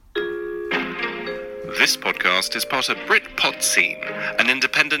This podcast is part of Britpod Scene, an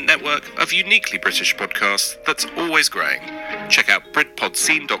independent network of uniquely British podcasts that's always growing. Check out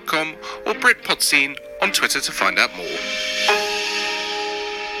BritpodScene.com or Britpod Scene on Twitter to find out more.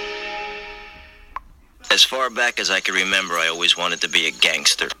 As far back as I can remember, I always wanted to be a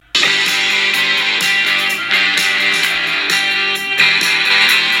gangster.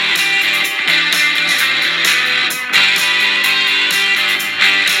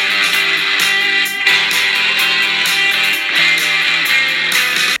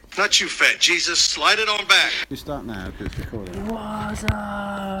 Not you, fat Jesus. Slide it on back. You start now because it's recording. What's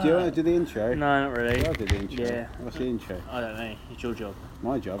up? Do you want to do the intro? No, not really. I'll do the intro. Yeah. What's the intro? I don't know. It's your job.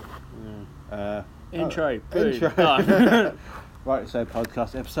 My job. Intro. Intro. Done. Right, so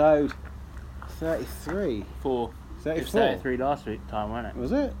podcast episode 33. 4. 34. It was 33 last week time, wasn't it?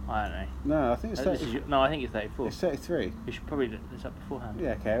 Was it? I don't know. No, I think it's 30. No, I think it's 34. It's 33. You should probably look this up beforehand.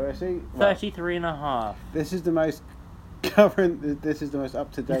 Yeah, okay, well, see. Well, 33 and a half. this is the most current, this is the most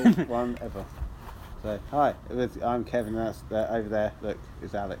up-to-date one ever. So, hi, I'm Kevin, that's over there, look,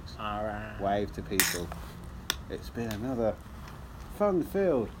 it's Alex. Alright. Wave to people. It's been another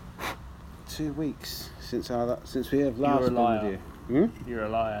fun-filled 2 weeks since we have last been with you. You're a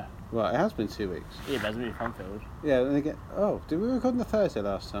liar. Well, it has been 2 weeks. Yeah, but it hasn't been fun filled. Yeah, then again. Oh, did we record on the Thursday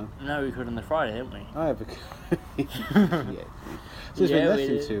last time? No, we recorded on the Friday, didn't we? Oh, yeah. Yeah. So it's been less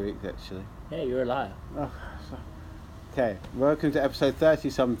than 2 weeks, actually. Yeah, you're a liar. Oh, okay, welcome to episode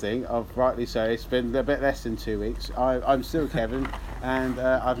 30-something of Rightly So. It's been a bit less than 2 weeks. I'm still Kevin, and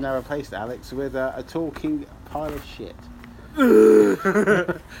I've now replaced Alex with a talking pile of shit.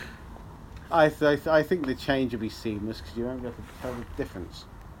 I think the change will be seamless because you won't be able to tell the difference.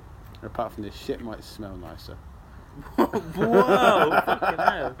 Apart from this, shit might smell nicer. Whoa! Fucking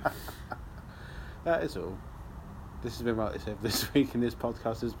hell. That is all. This has been Rightly So this week, and this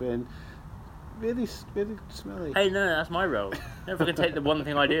podcast has been really, really smelly. Hey, no, that's my role. Never can take the one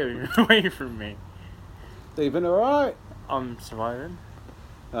thing I do away from me. So you've been alright? I'm surviving.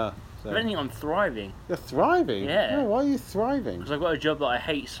 Oh, so. If anything, I'm thriving. You're thriving? Yeah. No, why are you thriving? Because I've got a job that I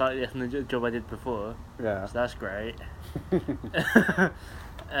hate slightly less than the job I did before. Yeah. So that's great.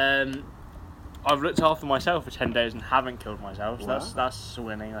 I've looked after myself for 10 days and haven't killed myself. So Wow. that's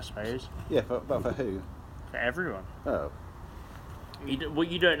winning, I suppose. Yeah, but for who? For everyone. Oh. What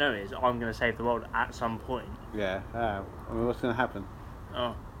you don't know is I'm going to save the world at some point. Yeah. I mean, what's going to happen?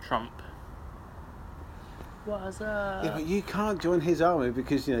 Oh, Trump. What's up? Yeah, but you can't join his army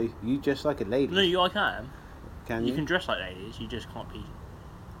because, you dress like a lady. No, I can. Can you? You can dress like ladies, you just can't be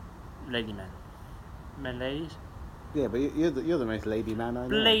lady men. Men, ladies? Yeah, but you're the most lady man I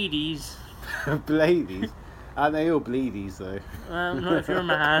know. Ladies. Bladies? Aren't they all bleedies, though? Not if you're a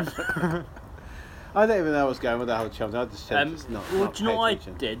man. I don't even know what's going on with the whole Trump. I just said it's not. Well, not do you know pay what I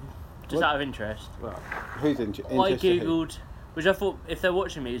attention. did? Just What? out of interest. Well, who's interested? I googled, which I thought if they're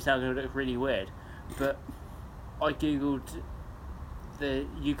watching me, it's now going to look really weird. But I googled the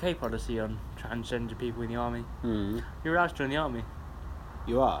UK policy on transgender people in the army. You're allowed to join the army.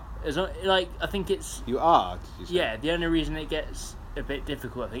 You are. It's not, like, I think it's You are. Did you say? yeah. The only reason it gets a bit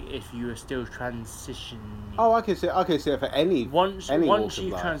difficult, I think, if you are still transitioning. Oh, I can see it for any Once any you walk of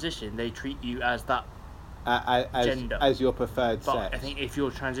life. transition, they treat you as that. as, as your preferred But sex. I think if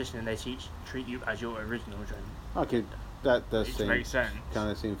you're transitioning, they treat you as your original gender. Okay, that does Which seem makes sense. kind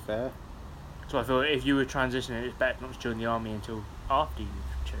of seem fair. So I feel if you were transitioning, it's better not to join the army until after you've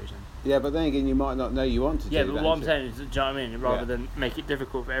chosen. Yeah, but then again, you might not know you want to Yeah, do but that. what I'm until- saying is, do you know what I mean? Rather than make it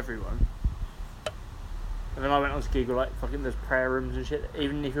difficult for everyone. And then I went on to Google, like, fucking there's prayer rooms and shit.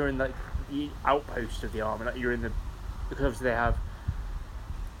 Even if you're in, like, the outpost of the army, like, you're in the... Because obviously they have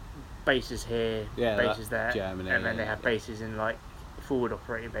bases here, Yeah, bases like there, Germany, and then they yeah. have bases in, like, forward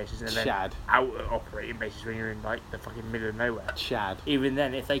operating bases, and then Chad. outer operating bases when you're in, like, the fucking middle of nowhere. Chad. Even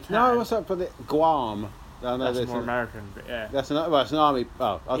then, if they can... No, what's up with it? Guam. I know That's there's more an- American, but yeah. That's an it's an army.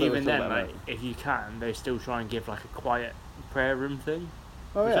 Oh, I thought we were Even talking then, about like, America. if you can, they still try and give, like, a quiet prayer room thing.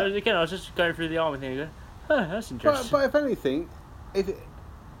 Oh yeah. So again, I was just going through the army thing and going, oh, that's interesting. But if anything,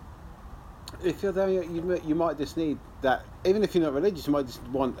 if you're there, you might just need that. Even if you're not religious, you might just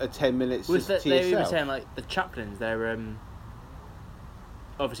want a 10 minutes Was just that to they were even yourself. saying, like, the chaplains, they're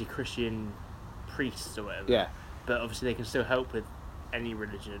obviously Christian priests or whatever. Yeah. But obviously they can still help with any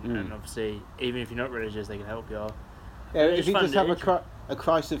religion, and obviously even if you're not religious, they can help you out. Yeah, It's if you fun, just have it's- a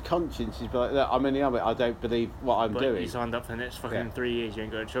crisis of conscience, you'd be like, look, I'm in the army, I don't believe what I'm But doing. you signed up for the next fucking Yeah. 3 years, you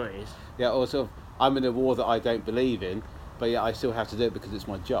ain't got a choice. Yeah, or sort of, I'm in a war that I don't believe in, but yeah, I still have to do it because it's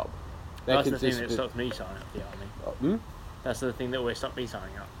my job. They That's can the thing just that be- stopped me signing up for the army. Hmm? That's the thing that always stopped me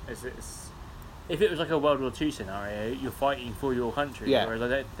signing up. Is if it was like a World War II scenario, you're fighting for your country. Yeah. Whereas I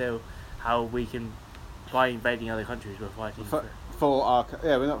don't feel how we can by invading other countries, we're fighting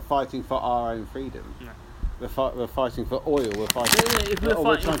we're not fighting for our own freedom. No. We're fighting for oil. We're fighting. If we're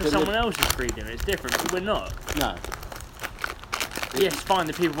fighting trying for to someone else's freedom, it's different. But we're not. No. Yes, fine.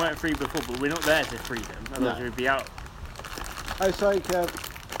 The people weren't free before, but we're not there to free them. Otherwise, No. we'd be out. It's like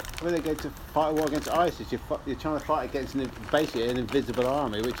when they go to fight a war against ISIS, you're trying to fight against basically an invisible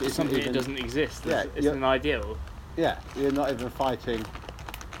army, which is Something that doesn't exist. Yeah, It's an ideal. Yeah, you're not even fighting.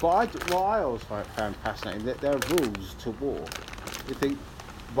 What I always found fascinating that there are rules to war. You think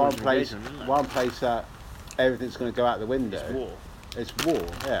one place everything's going to go out the window. It's war. It's war,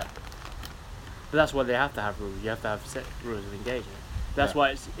 yeah. But that's why they have to have rules. You have to have set rules of engagement. That's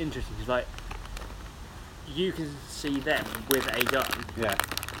why it's interesting, because like you can see them with a gun, Yeah.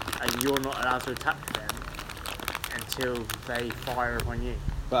 and you're not allowed to attack them until they fire upon you.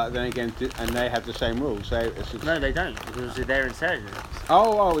 But then again, and they have the same rules. So it's just... No, they don't, because they're insurgents.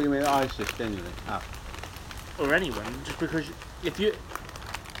 Oh, you mean ISIS, genuinely? Oh. Or anyone, just because if you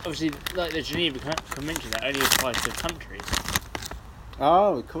obviously like the Geneva Convention, that only applies to countries.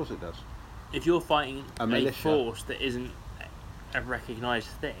 Oh, of course it does. If you're fighting A a militia. force that isn't a recognised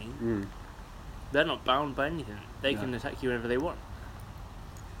thing, they're not bound by anything. They can attack you whenever they want.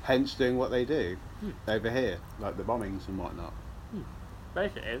 Hence doing what they do over here, like the bombings and whatnot.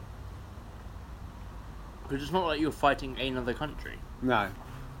 Basically, because it's not like you're fighting another country. No,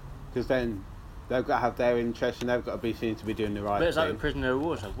 because then they've got to have their interests and they've got to be seen to be doing the right But it's thing. like the prisoner of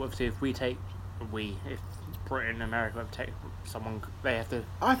war. So obviously, if Britain and America take someone, they have to.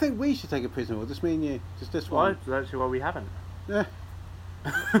 I think we should take a prisoner of war, just me and you, just this Why? one. That's why we haven't. Yeah.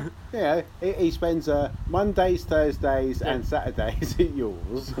 Yeah, he spends Mondays, Thursdays and Saturdays at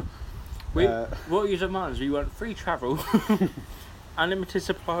yours. What you demands? We want free travel, unlimited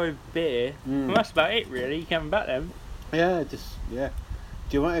supply of beer. Well, that's about it, really. You can't back them. Yeah, Do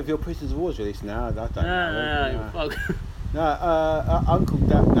you want if your prisoners of war released now? I don't know. No. Fuck. No, Uncle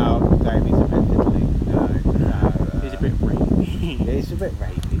Dave, he's a bit diddly. No. He's a bit rapey. Yeah, he's a bit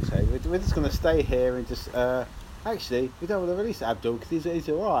rapey, so we're just going to stay here and just... actually, we don't want to release Abdul because he's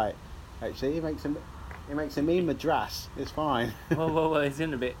alright. Actually, he makes a mean madras. It's fine. Whoa, he's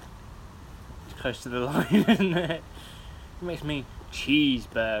in a bit close to the line, isn't it? He makes me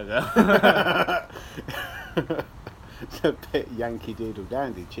cheeseburger. It's a bit Yankee Doodle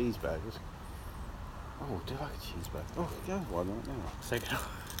Dandy, cheeseburgers. Oh, do you like a cheeseburger? Oh, go one right now. So good.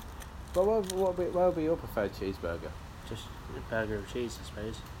 But what would be your preferred cheeseburger? Just a burger of cheese, I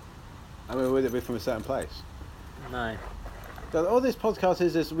suppose. I mean, would it be from a certain place? No. So all this podcast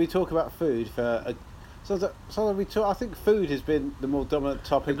is we talk about food for we talk. I think food has been the more dominant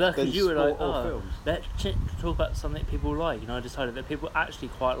topic than Because you were sport like, or films. let's talk about something people like, and I decided that people actually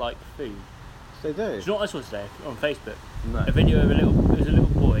quite like food. They do. Do you know what I saw today on Facebook? No. A video of it was a little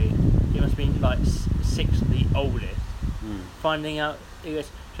boy, he must have been like 6, the oldest, finding out, he goes,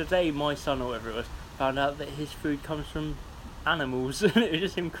 today my son or whatever it was, found out that his food comes from animals, and it was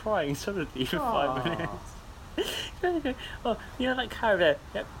just him crying solidly for 5 minutes. Oh, you know that cow there?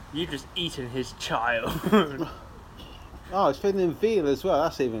 Yep, you've just eaten his child. Oh, it's feeding him veal as well.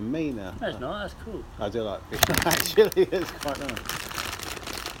 That's even meaner. That's not, that's cool. I do like veal. Actually, it's quite nice.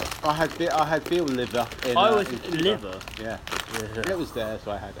 I had veal liver in. Liver. Yeah. It was there, so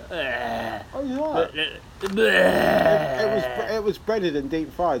I had it. Oh, you like it? That It was breaded and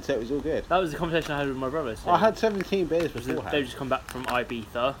deep fried, so it was all good. was the conversation I had with my brother. So I had 17 beers they've beforehand. just come back from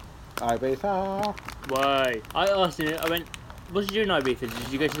Ibiza. Ibiza. Why? I asked him, I went, what did you do in Ibiza? Did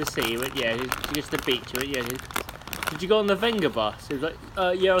you go to the sea? He went, yeah. Did you go to the beach? He went, yeah. Did you go on the Venga bus? He was like,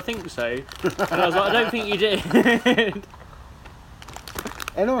 yeah, I think so. And I was like, I don't think you did.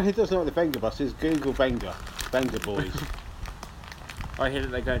 Anyone who doesn't know what the Venga bus is, Google Venga boys. I hear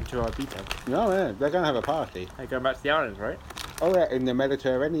that they're going to Ibiza. No, yeah, they're going to have a party. They're going back to the islands, right? Oh yeah, in the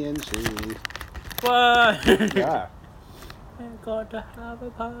Mediterranean Sea. What? Yeah. We're going to have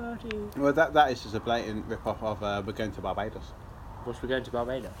a party. Well, that is just a blatant rip-off of We're Going to Barbados. What's we going to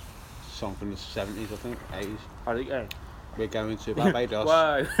Barbados? Song from the 70s, I think, 80s. How'd it go? We're going to Barbados.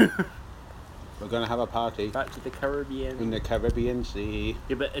 Whoa. We're going to have a party Back to the Caribbean. in the Caribbean Sea.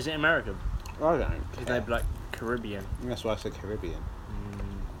 Yeah, but is it American? I don't Because care. they're like Caribbean. That's why I said Caribbean.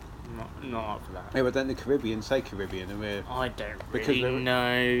 Not up for that. Yeah, but don't the Caribbean say Caribbean, and we're I don't Because really they're-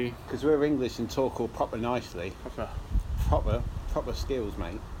 know. because we're English and talk all proper nicely, proper skills,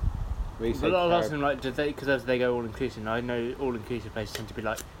 mate. We say But I was Carib- asking them, like, because as they go all inclusive, I know all inclusive places tend to be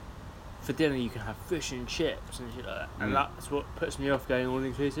like, for dinner you can have fish and chips and shit like that, and that's what puts me off going all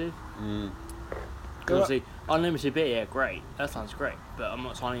inclusive. Because obviously, unlimited beer, yeah, great, that sounds great, but I'm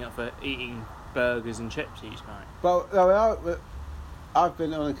not signing up for eating burgers and chips each night. Well, I've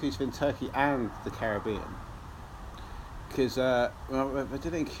been on a cruise in Turkey and the Caribbean. Because I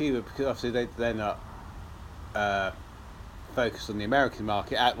did it in Cuba because obviously they're not focused on the American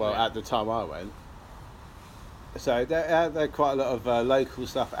market at the time I went. So they're quite a lot of local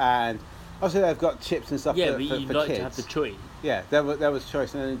stuff, and obviously they've got chips and stuff. Yeah, for but you'd for like kids. to have the choice. Yeah, there was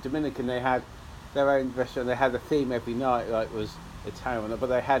choice, and in Dominican they had their own restaurant. They had a theme every night, like was Italian, but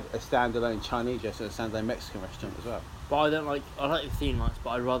they had a standalone Chinese restaurant, a standalone Mexican restaurant as well. But I like the theme nights, but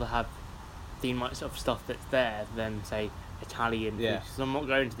I'd rather have theme nights of stuff that's there than say Italian food. Yeah. Because I'm not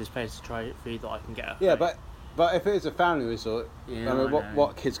going to this place to try food that I can get at Yeah, home. but if it is a family resort, Yeah, I mean, I know.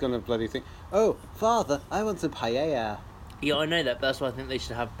 what kid's gonna bloody think? Oh, father, I want some paella. Yeah, I know that, but that's why I think they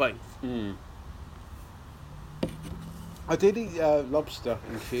should have both. Mm. I did eat lobster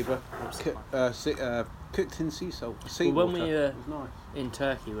in Cuba, cooked in sea salt. Well, when we it was nice. in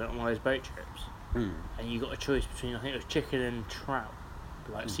Turkey, we went on one of those boat trips, and you got a choice between, I think it was chicken and trout,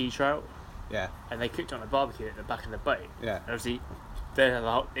 like sea trout, Yeah, and they cooked it on a barbecue at the back of the boat. yeah. And obviously,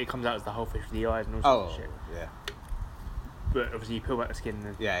 it comes out as the whole fish with the eyes and all Oh, sorts of shit. yeah. But obviously, you peel back the skin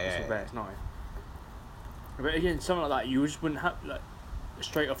and Yeah, it's yeah, all there, yeah. it's nice. But again, something like that, you just wouldn't have, like,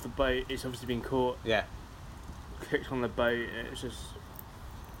 straight off the boat, it's obviously been caught, Yeah, cooked on the boat, and it's just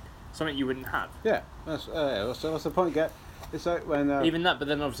something you wouldn't have. yeah. That's what's the point? It's like when Even that, but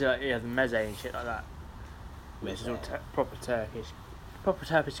then obviously, like, the meze and shit like that, which is all proper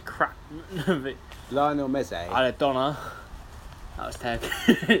Turkish crap. But Lionel Messi. I had a doner. That was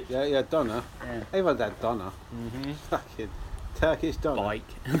Turkish. Yeah, Donna. Yeah. Everyone's had Donna. Mhm. Fucking Turkish Donna. Bike.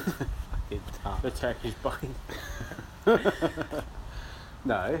 Fucking tough. The Turkish bike.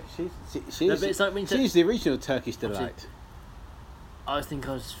 No, she's No, but it's like when she's the original Turkish delight. I think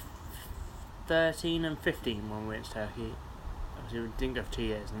I was 13 and 15 when we went to Turkey. Obviously, we didn't go for 2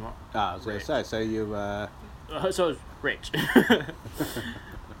 years. And I was going to say, so you so I was rich.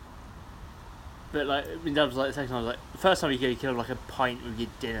 But like, when Dad was like, the second time, I was like, the first time you could have like a pint with your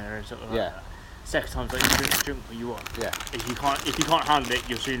dinner and something like Yeah. that. Second time, like, you drink what you want. yeah. If you can't handle it,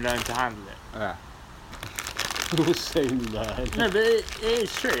 you'll soon learn to handle it. Yeah. We'll soon learn. No, but it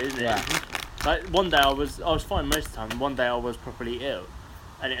is true, isn't it? Yeah. Like one day I was fine most of the time. One day I was properly ill,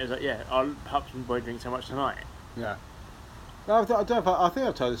 and it was like, yeah, I'll perhaps enjoy drink so much tonight. Yeah. No, I think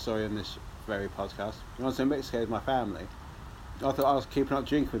I've told this story in this very podcast. When I was in Mexico with my family, I thought I was keeping up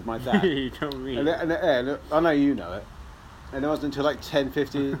drinking with my dad. You told me. And I know you know it. And it wasn't until like 10,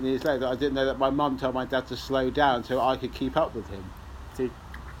 15 years later that I didn't know that my mum told my dad to slow down so I could keep up with him. Dude,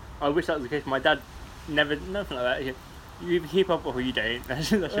 I wish that was the case. My dad never, nothing like that. You either keep up or you don't.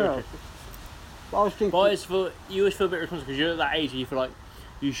 That's your Yeah. But I was drinking. But you always feel a bit responsible because you're at that age where you feel like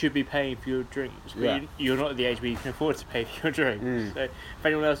you should be paying for your drinks, but Yeah. you're not at the age where you can afford to pay for your drinks. Mm. So if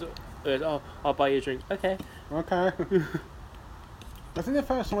anyone else goes, oh, I'll buy you a drink, okay. Okay. I think the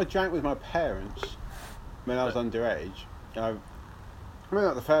first time I drank with my parents when I was underage, I mean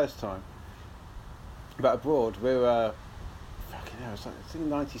not the first time, but abroad, we were, fucking hell, it was like, I think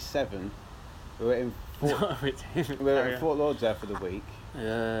 97, we were in Fort Lauderdale for the week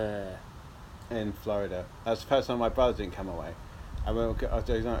in Florida. That was the first time my brother didn't come away. And I'll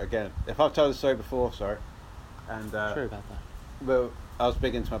do it again. If I've told the story before, sorry. And True about that. well, I was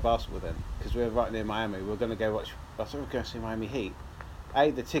big into my basketball then, because we were right near Miami. We were going to go watch, I thought we were going to see Miami Heat.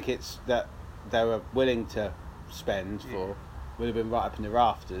 The tickets that they were willing to spend for would have been right up in the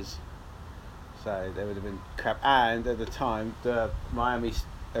rafters. So they would have been crap. And at the time, the Miami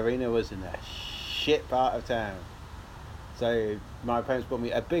arena was in a shit part of town. So my parents bought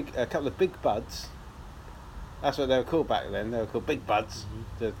me a couple of big buds. That's what they were called back then. They were called big buds,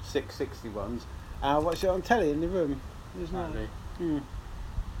 the 660 ones. And I watched it on telly in the room. It was nice.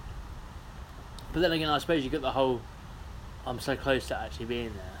 But then again, I suppose you got the whole, I'm so close to actually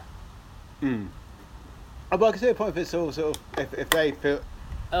being there. Mm. But I can see a point if it's all sort of, if they feel,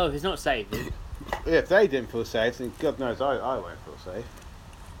 Oh, if it's not safe. if they didn't feel safe, then God knows I won't feel safe.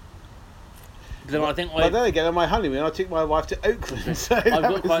 But then I think But then again, on my honeymoon, I took my wife to Oakland, so I've that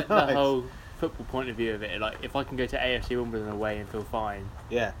got was quite nice. the whole football point of view of it. Like, if I can go to AFC Wimbledon away and feel fine,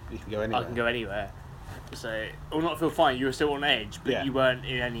 Yeah, you can go anywhere. I can go anywhere. So, or not feel fine, you were still on edge, but Yeah. you weren't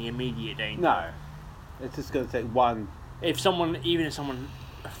in any immediate danger. No, it's just going to take one. Even if someone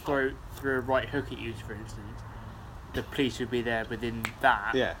threw a right hook at you, for instance, the police would be there within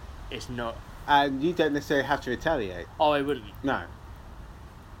that. Yeah, It's not. and you don't necessarily have to retaliate. Oh, I wouldn't. No.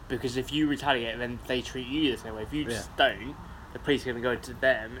 Because if you retaliate, then they treat you the same way. If you just don't, the police are going to go to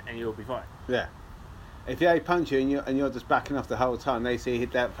them and you'll be fine. Yeah. If they punch you and you're just backing off the whole time, they see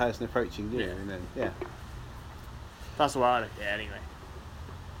that person approaching you, and then That's the way I look at it, anyway.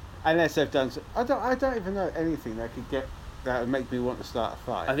 unless they've done. I don't even know anything that could get that would make me want to start a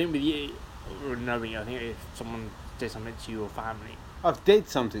fight. I think with you, or knowing, I think if someone did something to your family, I've did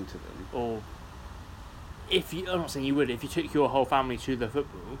something to them. or if you, I'm not saying you would, if you took your whole family to the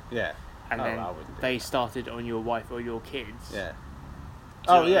football, Yeah. and Oh, then I wouldn't do they that. started on your wife or your kids. Yeah. Do you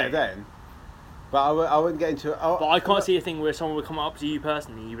know Oh what I yeah, mean? then. But I wouldn't get into it. But I can't see a thing where someone would come up to you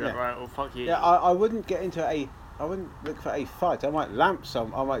personally. You'd be like, Yeah. right, well, fuck you. Yeah, I wouldn't get into a. I wouldn't look for a fight. I might lamp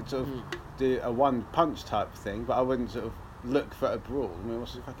some. I might sort of do a one punch type thing, but I wouldn't sort of look for a brawl. I mean,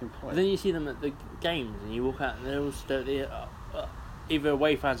 what's the fucking point? But then you see them at the games, and you walk out, and they're all stood at the either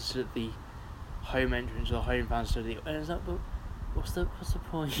away fans stood at the home entrance or the home fans stood at the. And it's like, well, what's the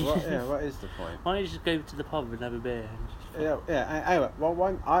point? What is the point? Why don't you just go to the pub and have a beer? And just Yeah. Anyway,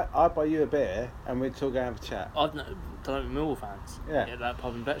 well, I buy you a beer and we'd all go and have a chat. I've done it with Millwall fans. Yeah. At that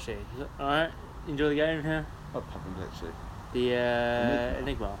pub in Bletchley. Alright, enjoy the game here. What pub in Bletchley? The Enigma.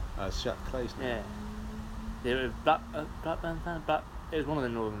 Enigma. Oh, it's shut closed now. Yeah. The Blackburn fan. It was one of the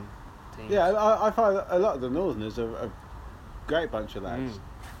northern teams. Yeah, I find a lot of the Northerners are a great bunch of lads.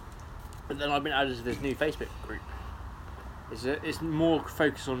 But then I've been added to this new Facebook group. It's more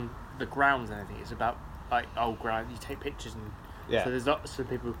focused on the grounds than anything. It's about like old ground. You take pictures and Yeah. so there's lots of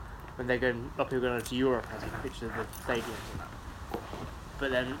people when they're going. A lot of people going to Europe and taking pictures of the stadiums and that.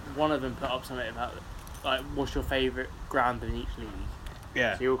 But then one of them put up something about like what's your favourite ground in each league.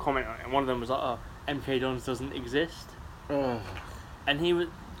 Yeah. So you'll comment on it, and one of them was like, "Oh, MK Dons doesn't exist," and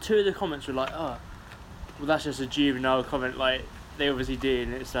two of the comments were like, "Oh, well that's just a juvenile comment, like they obviously do,"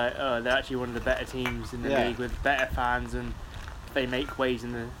 and it's like, "Oh, they're actually one of the better teams in the Yeah. league with better fans and they make waves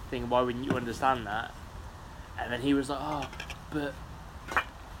in the thing. Why wouldn't you understand that?" And then he was like, "Oh, but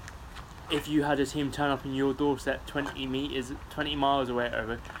if you had a team turn up in your doorstep 20 miles away, or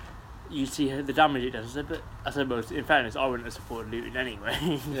whatever, you see the damage it does." I said, well, in fairness, I wouldn't have supported Luton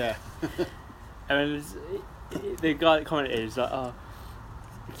anyway. Yeah. And the guy that commented is like, "Oh,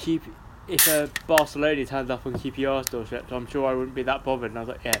 if Barcelona turned up on QPR's doorstep, I'm sure I wouldn't be that bothered." And I was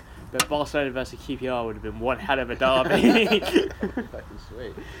like, "Yeah, but Barcelona versus QPR would have been one hell of a derby." Fucking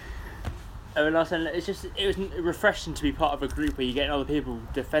sweet. And I said, it was refreshing to be part of a group where you're getting other people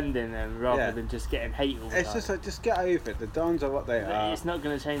defending them rather Yeah. than just getting hate all the It's time. just like, just get over it. The Dons are what they are. It's not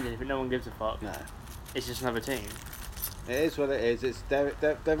going to change anything. No one gives a fuck. No. It's just another team. It is what it is. They've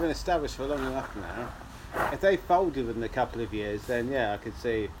been established for long enough now. If they folded within a couple of years, then yeah, I could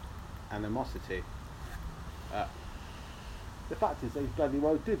see animosity. The fact is, they bloody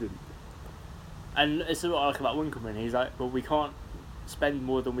well didn't. And it's what I like about Winkleman. He's like, well, we can't spend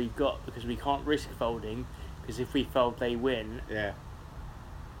more than we've got because we can't risk folding, because if we fold, they win. Yeah.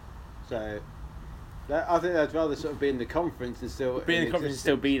 So, I think they'd rather sort of be in the conference and still Be in the conference and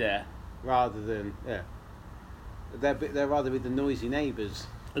still be there. rather than they'd rather be the noisy neighbours.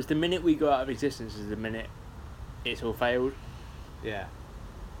 Because the minute we go out of existence is the minute it's all failed. Yeah.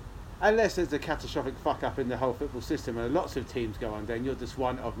 Unless there's a catastrophic fuck up in the whole football system and lots of teams go under and you're just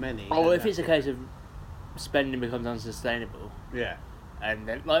one of many. Oh, and if it's a case of spending becomes unsustainable, Yeah. and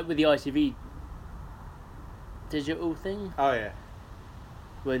then like with the ITV digital thing, Oh yeah.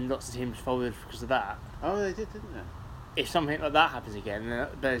 when lots of teams folded because of that. Oh, they did, didn't they? If something like that happens again,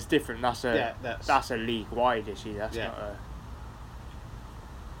 then it's different. That's a league-wide issue. That's Yeah. not a.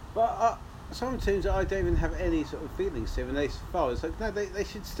 But some teams that I don't even have any sort of feelings to, and they fold. It's like, no, they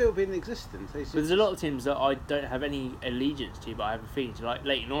should still be in existence. They should. But there's a lot of teams that I don't have any allegiance to, but I have a feeling to, like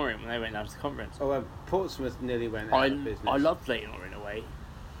Leyton Orient when they went down to the conference. Oh, Portsmouth nearly went out of business. I loved Leyton Orient away.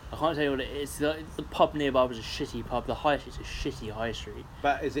 I can't tell you what it is. The pub nearby was a shitty pub. The high street's a shitty high street.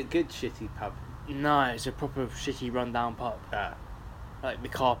 But is it good shitty pub? No, it's a proper shitty run-down pub. Ah. Like the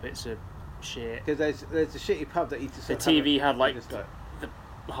carpets are shit. Because there's a shitty pub that you just. The sort of TV have had like just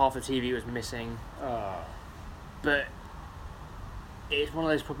half the TV was missing. Oh. But it's one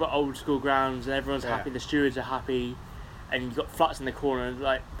of those proper old school grounds, and everyone's Yeah. happy. The stewards are happy, and you've got flats in the corner. And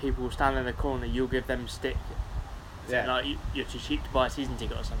like people will stand in the corner, you'll give them stick. Yeah. Like you're too cheap to buy a season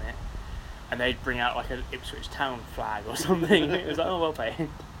ticket or something, and they'd bring out like an Ipswich Town flag or something. It was like, oh, well paid.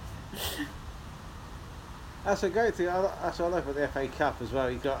 That's a great thing. That's what I love about the FA Cup as well.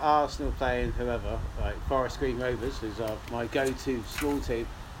 You've got Arsenal playing whoever, like Forest Green Rovers, who's my go-to small team.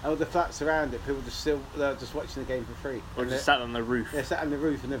 And all the flats around it, people they're just watching the game for free. Or just sat on the roof. They're sat on the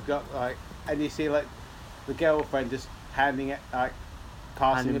roof and they've got and you see like the girlfriend just handing it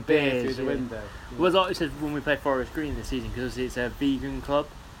passing Handing a beer beers, through the yeah. window. Well, like I said when we played Forest Green this season, because it's a vegan club.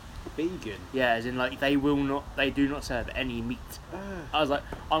 Vegan. Yeah, as in like they do not serve any meat. I was like,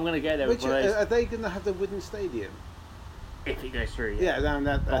 I'm gonna go there with Which one of those are they going to have the wooden stadium? if it goes through. Yeah,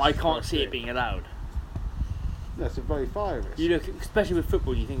 But I can't see it being allowed. That's a very fire risk. You look, especially with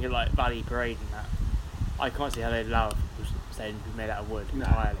football, you think of like Valley Parade and that. I can't see how they'd allow people saying to be made out of wood No.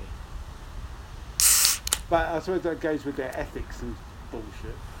 entirely. But I suppose that goes with their ethics and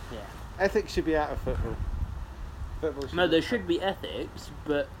bullshit. Yeah. Ethics should be out of football. Football should No, there should be ethics,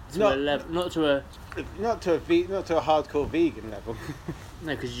 but to Not- a level, not to a not to a hardcore vegan level.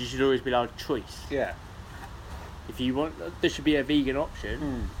 no, because you should always be allowed choice. Yeah. If you want, there should be a vegan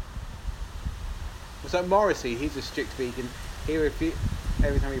option. So Morrissey, he's a strict vegan. Every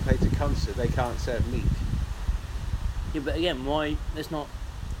time he plays a concert, they can't serve meat. Yeah, but again, why? It's not.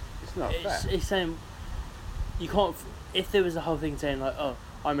 It's not fair. It's saying you can't. If there was a whole thing saying like, "Oh,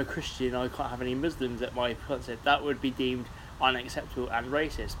 I'm a Christian, I can't have any Muslims at my concert," that would be deemed unacceptable and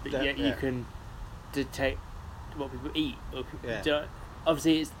racist. But yet you can dictate what people eat. Or don't.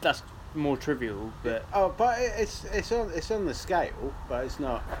 Obviously, that's more trivial, but but it's on the scale, but it's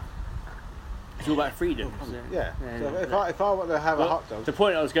not. it's all about freedom. Isn't it? Yeah. So if I want to have a hot dog, The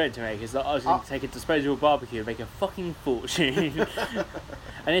point I was going to make is that I was going to take a disposable barbecue and make a fucking fortune.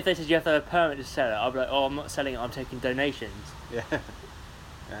 And if they said you have to have a permit to sell it, I'd be like, oh, I'm not selling it, I'm taking donations. yeah.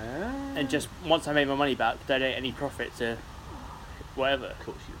 And just once I made my money back, donate any profit to whatever. Of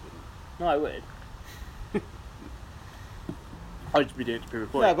course you wouldn't. No, I would. I'd just be doing it to prove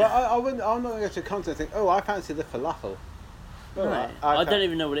a point. No, but I wouldn't. I'm not going to go to a concert and think, oh, I fancy the falafel. Well, No, I don't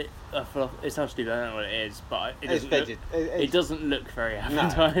even know what it. It sounds stupid. I don't know what it is, but it doesn't look very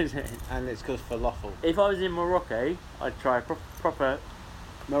appetizing. And it's called falafel. If I was in Morocco, I'd try a proper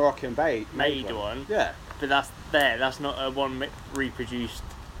Moroccan made one. Yeah. But that's not a one reproduced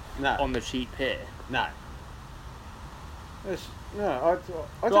No. on the cheap here. No. I Well,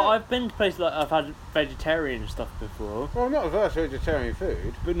 don't. I've been to places like I've had vegetarian stuff before, Well, I'm not averse to vegetarian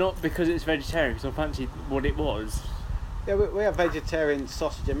food. but not because it's vegetarian. Because I fancied what it was. Yeah, we had vegetarian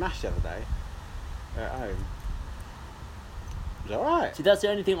sausage and mash the other day at home. It was alright. See, that's the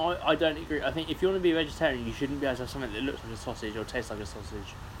only thing I don't agree. I think if you want to be a vegetarian, you shouldn't be able to have something that looks like a sausage or tastes like a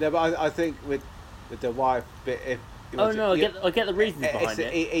sausage. Yeah, but I think with the wife bit, if you Oh want no, to, I get the reasons behind it's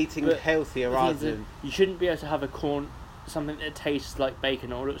it. eating but healthier the thing rather is that than. you shouldn't be able to have something that tastes like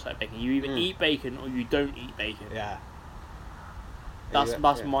bacon or looks like bacon. You either eat bacon or you don't eat bacon. Yeah. That's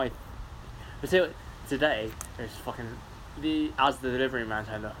Yeah. my. But today there's fucking as the delivery man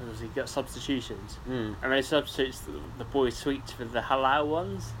turned up, he got substitutions, and they substitute the boys' sweets for the halal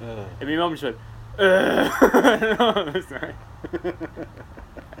ones. And my mum just went, Sorry.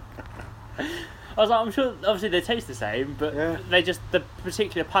 I was like, I'm sure, obviously they taste the same, but the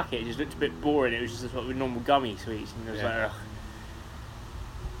particular packet just looked a bit boring. It was just sort of normal gummy sweets, and it was like, ugh.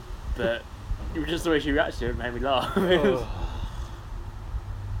 But it was just the way she reacted to it made me laugh.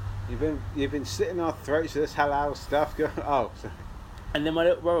 You've been slitting our throats with this halal stuff. Oh, sorry. And then my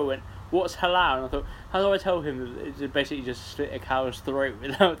little brother went, "What's halal?" And I thought, how do I tell him that it's basically just slit a cow's throat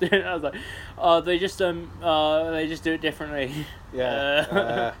without doing it? I was like, "Oh, they just do it differently."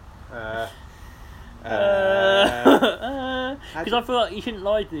 Yeah. Because I feel like you shouldn't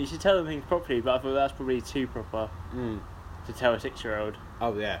lie to them. You should tell them things properly. But I feel that's probably too proper to tell a 6-year-old.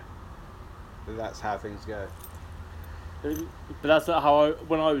 Oh yeah. But that's how things go. But that's not how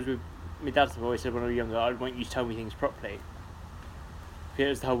when I was with my dad's always said when I was younger, I'd want you to tell me things properly. It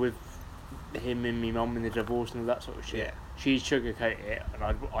was the whole with him and my mum and the divorce and all that sort of shit. Yeah. She'd sugarcoat it, and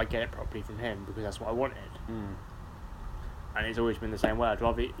I get it properly from him because that's what I wanted. And it's always been the same way. I'd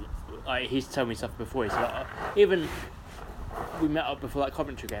rather he's told me stuff before. He's like, even we met up before that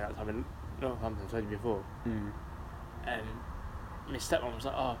Coventry game that time. Not Coventry, I told you before. And my stepmom was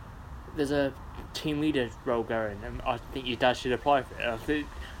like, "Oh, there's a team leader role going, and I think your dad should apply for it." And I think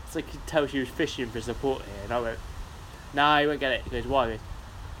it's like you could tell she was fishing for support here, and I went, "Nah, he won't get it." He goes, "Why?" He goes,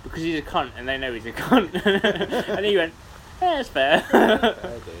 "Because he's a cunt, and they know he's a cunt." And he went, "Yeah, that's fair." Fair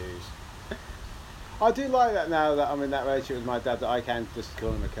dues. I do like that now that I'm in that relationship with my dad that I can just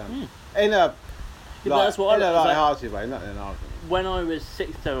call him a cunt. In a that's what in I a like, light-hearted way, not in an argument. When I was 6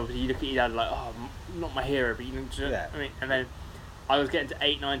 or 7, obviously you look at your dad like, "Oh, not my hero," but you know, Yeah. I mean, and then I was getting to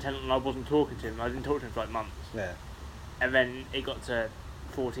 8, 9, 10, and I wasn't talking to him. I didn't talk to him for like months. Yeah. And then it got to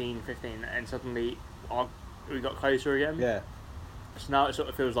 14, 15, and suddenly we got closer again. Yeah. So now it sort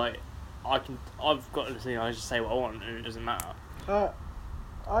of feels like I've got to I just say what I want, and it doesn't matter.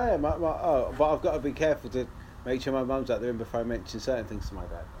 I am. But I've got to be careful to make sure my mum's out there before I mention certain things to my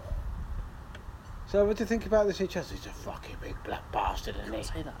dad. So what do you think about this? He's a fucking big black bastard, isn't he?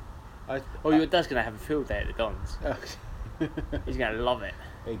 Say that. Your dad's gonna have a field day at the Dons. He's gonna love it.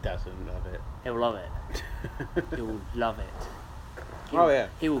 He doesn't love it. He'll love it. He'll love it. Yeah.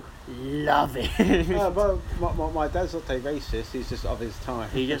 He'll love it. But my dad's not a racist. He's just of his time.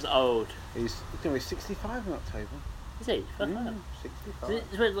 He's just old. He's going to be 65 in October. Is he? Fuck that. 65.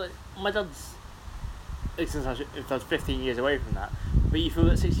 It's weird, like, my dad's since if I was 15 years away from that. But you feel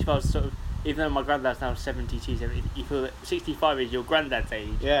that 65 is sort of, even though my granddad's now 72, 70, you feel that 65 is your granddad's age.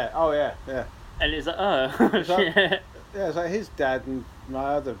 Yeah. Oh yeah. Yeah. And it's like, oh, It's like- shit. Yeah, it's like his dad and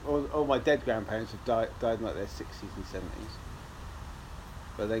my other, all my dead grandparents have died in like their 60s and 70s.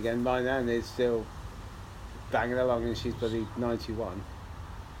 But then again, my nan is still banging along and she's bloody 91.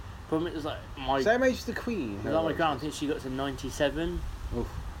 Problem is, like, my... Same age as the Queen. Like my grandma, I think she got to 97. Oof.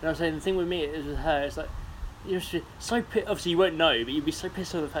 And I'm saying the thing with me is with her, it's like, you're just so pissed. Obviously, you won't know, but you'd be so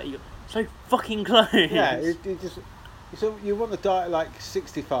pissed off the fact you got so fucking close. Yeah, you just. So you want to die at like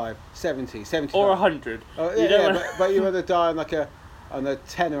 65, 70, 75. Or 100. Oh, You yeah, don't yeah, wanna- but you want to die on like on a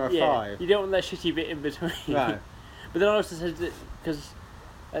 10 or a 5. You don't want that shitty bit in between. No. But then I also said that, because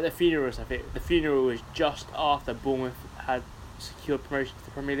at the funeral stuff, the funeral was just after Bournemouth had secured promotion to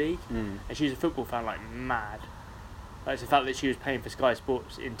the Premier League, and she was a football fan like mad. Like, it's the fact that she was paying for Sky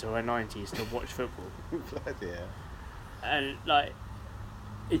Sports into her 90s to watch football. Bloody hell. And like,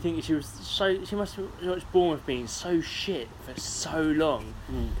 you think she must have watched Bournemouth being so shit for so long,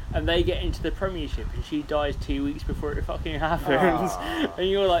 and they get into the Premiership and she dies 2 weeks before it fucking happens, and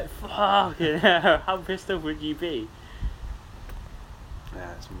you're like, fucking hell, how pissed off would you be?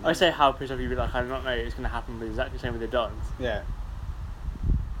 Yeah, it's I say how pissed off you'd be, like, I do not know it's going to happen, but exactly the same with the Dons. Yeah.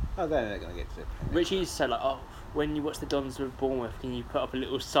 Oh, then they're going to get to it. Richie said, like, oh, when you watch the Dons with Bournemouth, can you put up a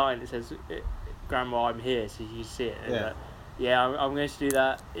little sign that says, Grandma, I'm here, so you see it? And Yeah. like, yeah, I'm going to do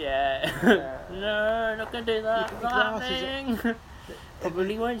that. Yeah. No, not going to do that. Keep the Not glasses happening.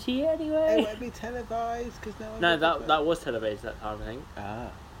 Probably won't see it It anyway. won't be televised because no one. No, will be that was televised that time, I think.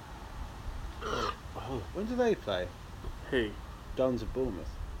 Ah. Oh, when did they play? Who? Dons of Bournemouth.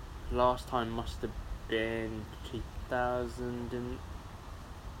 Last time must have been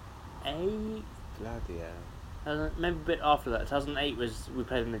 2008? Bloody hell. Maybe a bit after that. 2008 was, we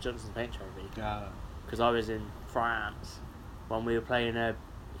played in the Johnson Paint Trophy. Ah. Because I was in France when we were playing it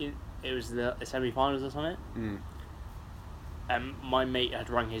was the semi-finals or something. And my mate had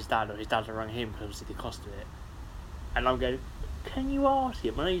rung his dad, or his dad had rung him, because obviously the cost of it. And I'm going, can you ask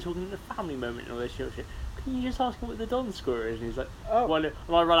him? I know you're talking in the family moment and all this shit. Can you just ask him what the Don score is? And he's like, Oh. and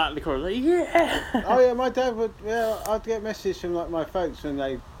I run out in the corridor, like, yeah. Oh yeah, my dad would. Yeah, I'd get messages from like my folks when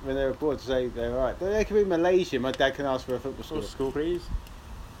they were abroad to say they're right. They could be Malaysian. My dad can ask for a football Score, score. score, please.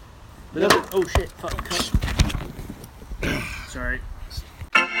 But then, oh shit! Fuck. Cut. Sorry.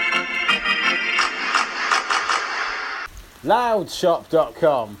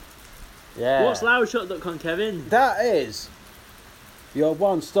 Loudshop.com. Yeah. What's loudshot.com, Kevin? That is your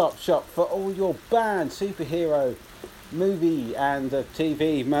one-stop shop for all your band, superhero, movie and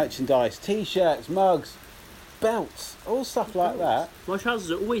TV merchandise, t-shirts, mugs, belts, all stuff like that. My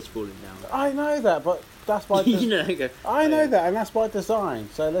trousers are always falling down. I know that, but that's by You know, they go, I know that, and that's by design.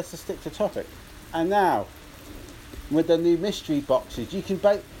 So let's just stick to topic. And now, with the new mystery boxes, you can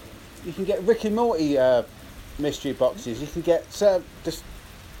get Rick and Morty mystery boxes. You can get just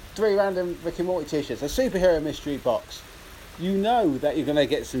 3 random Rick and Morty t-shirts, a superhero mystery box. You know that you're going to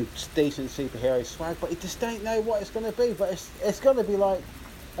get some decent superhero swag, but you just don't know what it's going to be. But it's going to be like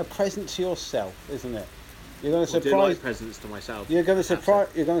a present to yourself, isn't it? You're going to surprise presents to myself. You're going to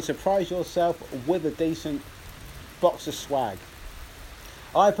surprise yourself with a decent box of swag.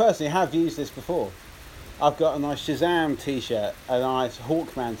 I personally have used this before. I've got a nice Shazam t-shirt, a nice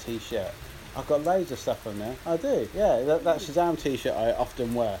Hawkman t-shirt. I've got loads of stuff on there. I do, yeah. That Shazam t-shirt I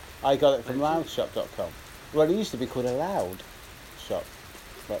often wear. I got it from loudshop.com. Well, it used to be called a Loud Shop,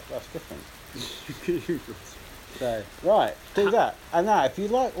 but that's different. So, right, do that. And now, if you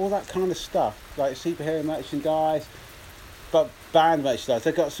like all that kind of stuff, like superhero merchandise, but band merchandise,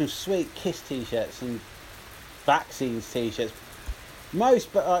 they've got some sweet Kiss t-shirts and Vaccines t-shirts.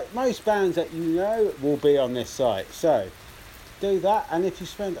 Most bands that you know will be on this site. So, do that, and if you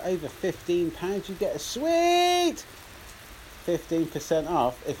spend over £15, you get a sweet 15%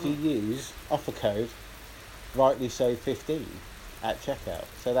 off if you use offer code rightly so 15 at checkout.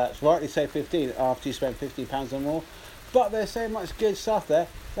 So that's rightly so 15 after you spend £15 or more. But there's so much good stuff there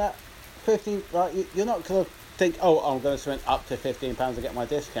that 15, like, you're not going to think, oh, I'm going to spend up to £15 to get my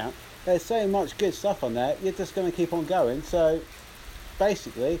discount. There's so much good stuff on there, you're just going to keep on going. So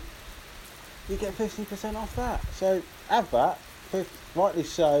basically, you get 15% off that. So have that, rightly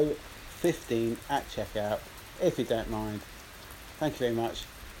so 15 at checkout, if you don't mind. Thank you very much.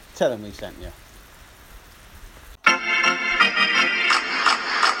 Tell them we sent you.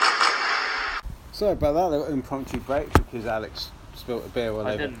 Sorry about that little impromptu break because Alex spilt a beer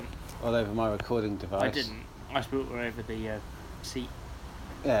all over my recording device. I didn't. I spilled it all over the seat.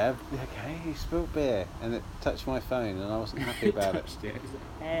 Yeah, okay, he spilled beer and it touched my phone and I wasn't happy about it. Touched it.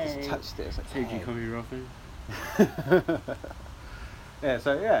 Just touched it. It's like, Did you hey. come here often? Yeah,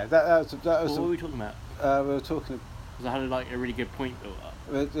 so yeah, that was What were we talking about? we were talking. Because I had like a really good point built up.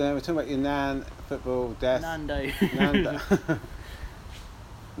 We're talking about your nan, football, death. Nando.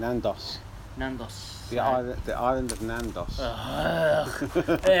 Nandos. Nandos. The island of Nandos.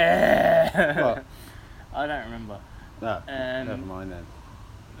 What? I don't remember. No, never mind then.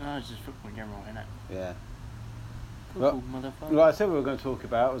 No, it's just football in general, innit? Yeah. Football, motherfucker. What I said we were going to talk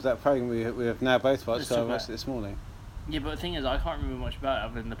about was that program we have now both watched. Let's So I talk watched about it this morning. Yeah, but the thing is, I can't remember much about it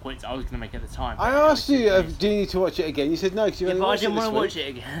other than the points I was going to make at the time. I asked you, do you need to watch it again? You said no because you Yeah, only but I watched it didn't this want to week. watch it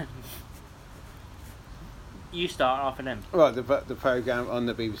again. You start after them. Right, the program on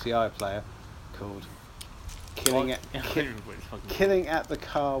the BBC iPlayer called Killing Killing at the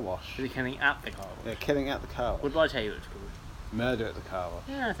Car Wash. Really killing at the car wash. Yeah, Killing at the Car Wash. What did I tell you it was called? Murder at the Car Wash.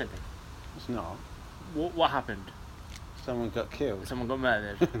 Yeah, I think. It's not. What happened? Someone got killed. Someone got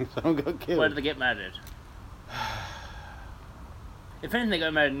murdered. Someone got killed. Where did they get murdered? If anything, they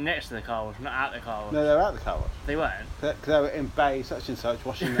got murdered next to the car wash, not at the car wash. No, they were at the car wash. They weren't. Because they were in Bay such and such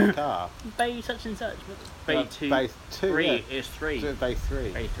washing their car. Bay such and such. Bay 2. Bay 2, 3 yeah. is 3. So Bay 3.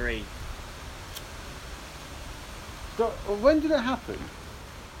 Bay 3. So, when did it happen?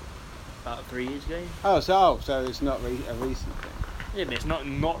 About 3 years ago. So it's not a recent thing. Yeah, but it's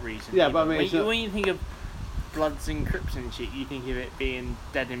not recent. Yeah, but I mean, when, it's not... when you think of Bloods and Crips and shit, you think of it being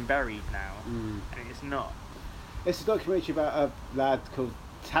dead and buried now, and it's not. It's a documentary about a lad called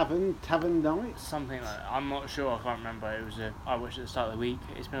Tavern Knight. Something like that. I'm not sure. I can't remember. It was I watched it at the start of the week.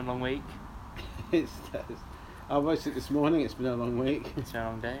 It's been a long week. I watched it this morning. It's been a long week. It's been a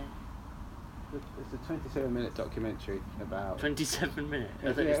long day. It's a 27-minute documentary about 27 minutes. I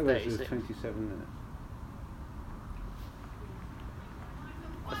Yeah, thought it was 36. 27 minutes.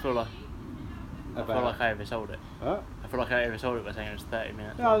 I feel like I oversold it. What? I feel like I oversold it by saying it was 30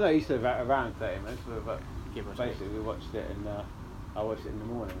 minutes. No, you said around 30 minutes. But Give or take. basically, we watched it and I watched it in the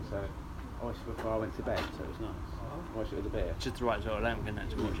morning. So I watched it before I went to bed. So it was nice. I watched it with a beer. Just the right sort of length, isn't it,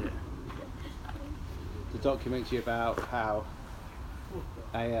 to watch it? The documentary about how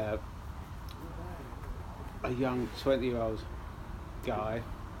a young 20-year-old guy,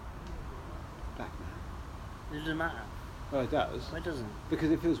 black man. It doesn't matter. Well, it does. Well, it doesn't.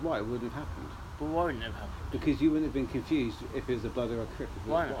 Because if it was white, it wouldn't have happened. But why wouldn't it have happened? Because you wouldn't have been confused if it was a blood or a crip if it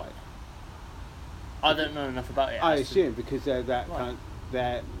Why was not? white. I don't know enough about it. I as to- assume because they're that Why? kind.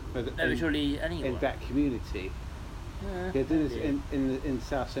 They're No, but surely in anyone. that community. Yeah, Yeah, this maybe. in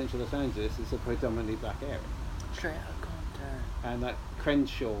South Central Los Angeles, it's a predominantly black area, Straight out of content. and like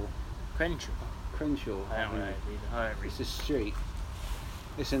Crenshaw. Crenshaw. I don't know. I don't read. It's a street.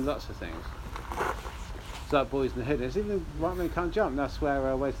 It's in lots of things. It's like Boys in the Hood. There's even White Men Can't Jump. That's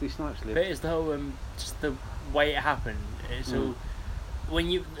where Wesley Snipes But lived. it's the whole just the way it happened. It's all when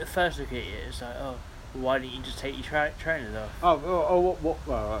you first look at it, it's like, oh, why didn't you just take your trainers off? What?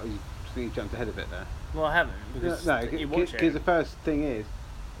 Well, you jumped ahead a bit there. Well, I haven't because you watch because it. the first thing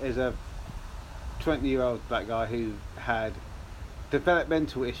is a 20-year-old black guy who had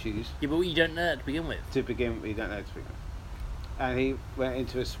developmental issues Yeah, but you don't know that to begin with. to begin with. You don't know to begin with. And he went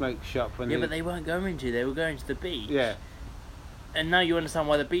into a smoke shop when Yeah, but they weren't going to. They were going to the beach. Yeah. And now you understand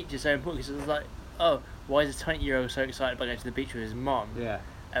why the beach is so important. Because it's like, oh, why is a 20-year-old so excited about going to the beach with his mum? Yeah.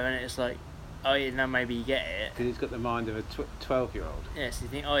 And then it's like, oh yeah, now maybe you get it. Because he's got the mind of a 12-year-old. Yeah, so you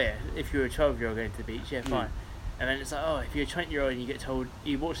think, oh yeah, if you're a 12-year-old going to the beach, yeah, fine. And then it's like, oh, if you're a 20-year-old and you get told,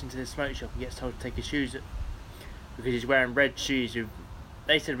 he walks into the smoke shop and gets told to take his shoes off because he's wearing red shoes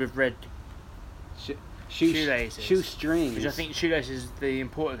they said with red shoelaces. Shoestrings. Which I think shoelaces is the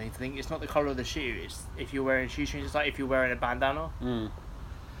important thing to think. It's not the colour of the shoe, it's if you're wearing shoestrings, it's like if you're wearing a bandana.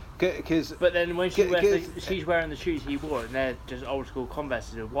 Because But then when she's wearing the shoes he wore, and they're just old school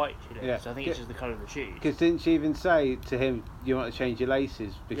Converses with white shoelaces. Yeah. So I think it's just the colour of the shoes. didn't she even say to him, you want to change your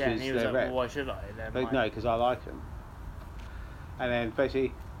laces because Yeah, and he was they're like, red? well, why should I? They're Like, mine. no, because I like them. And then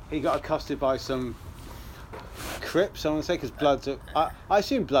basically he got accosted by some Crips, I want to say, because Bloods I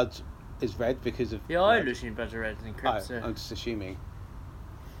assume Bloods is red because of... Yeah, I red. assume Bloods are red and Crips are... I'm just assuming.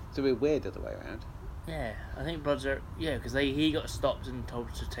 It's a bit weird the other way around. Yeah, I think Bloods are... Yeah, because he got stopped and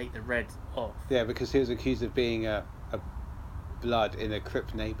told to take the red off. Yeah, because he was accused of being a Blood in a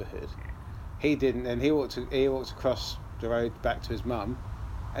Crip neighbourhood. He didn't, and he walked across the road back to his mum,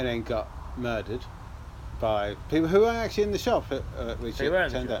 and then got murdered by people who weren't actually in the shop. Which They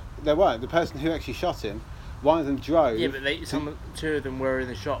weren't in the turned shop. out they weren't. The person who actually shot him, one of them drove. Yeah, but two of them were in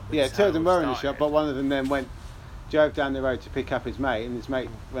the shop. Yeah, That's two how of them it were in the started. shop, but one of them then drove down the road to pick up his mate, and his mate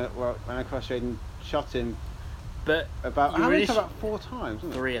went across the road and shot him But About you how many initi- times? About 4 times,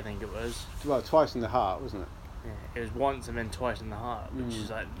 wasn't it? 3, I think it was. Well, twice in the heart, wasn't it? Yeah, it was once and then twice in the heart, which Mm. is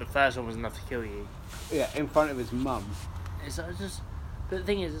like the first one was enough to kill you. Yeah, in front of his mum. It's like just, but the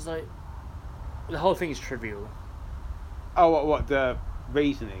thing is, it's like the whole thing is trivial. Oh, what the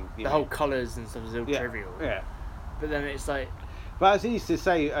reasoning? The whole colours and stuff is all trivial. Yeah. But then it's like, But as he used to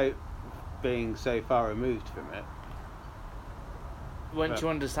say, being so far removed from it. once But- you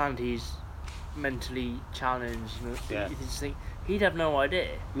understand he's mentally challenged, Yeah. you just think he'd have no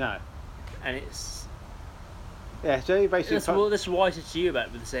idea, No. and it's. Yeah, so he basically. That's why I said to you about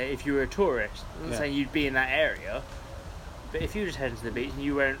it. Say if you were a tourist, I'm not Yeah. saying you'd be in that area, but if you just head to the beach and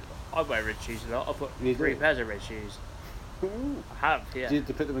you wear, I wear red shoes a lot. I put You 3 do? pairs of red shoes. Ooh. I have, yeah. Did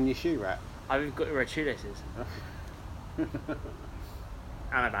you put them on your shoe rack? I've even got red shoelaces and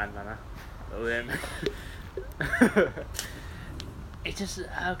a bandana. It's just,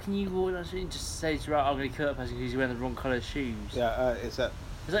 how can you walk down the street and just say, right, I'm going to kill that person because he's wearing the wrong colour shoes? Yeah, it's that.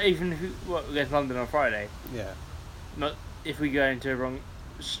 Is that even we're going to London on Friday? Yeah. Not if we go into a wrong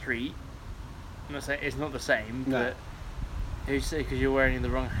street. I'm not saying it's not the same, No. but who's say because you're wearing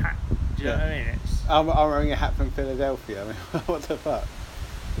the wrong hat? Do you know Yeah. what I mean? It's, I'm wearing a hat from Philadelphia. I mean, what the fuck?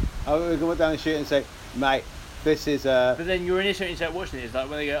 I would go down the street and say, mate, this is but then your initial instinct watching it is like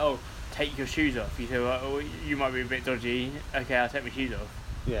when they go, oh, take your shoes off. You say, well, oh, you might be a bit dodgy. Okay, I'll take my shoes off.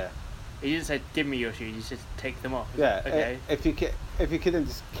 Yeah. He didn't say, give me your shoes. He said, take them off. Yeah. Okay. If you couldn't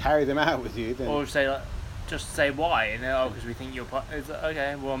just carry them out with you, then. Or say like, just say why, and then because we think you're. It's like,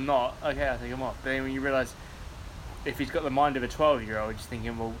 okay, well I'm not. Okay, I'll take them off. But then when you realise, if he's got the mind of a 12-year-old, he's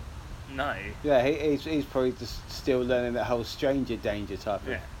thinking, well, no. Yeah, he's probably just still learning that whole stranger danger type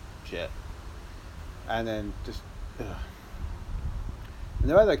of shit. And then just. Ugh. And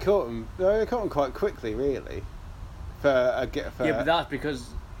the way they caught him quite quickly, really. For But that's because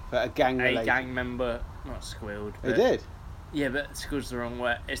a gang a related. gang member not squealed. They but- did. Yeah, but squeal's the wrong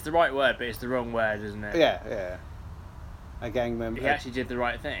word. It's the right word, but it's the wrong word, isn't it? Yeah. A gang member. He actually did the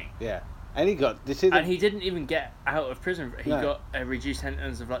right thing. Yeah. And he got. Did you see the, And he didn't even get out of prison. He No. got a reduced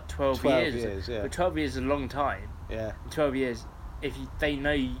sentence of like 12 12 years. years, yeah. But 12 years is a long time. Yeah. 12 years, if they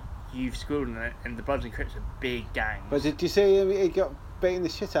know you've squealed in it, and the Bloods and Crips are big gangs. But did you see him? He got beating the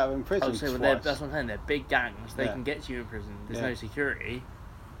shit out of him in prison I'll say, well, twice. that's what I'm saying. They're big gangs. They Yeah. can get you in prison. There's Yeah. no security.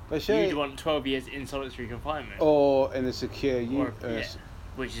 But sure, You'd want 12 years in solitary confinement. or in a secure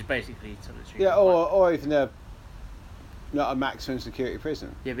Which is basically solitary yeah, confinement. or even not a maximum security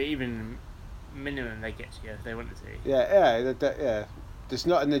prison. Yeah, but even minimum they get you if they wanted to. Yeah. Just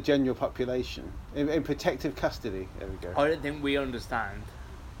not in the general population. In protective custody. There we go. I don't think we understand,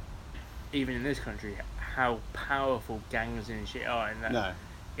 even in this country, how powerful gangs and shit are. In that, No.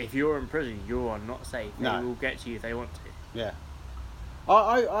 if you're in prison, you are not safe. They No. will get to you if they want to. Yeah.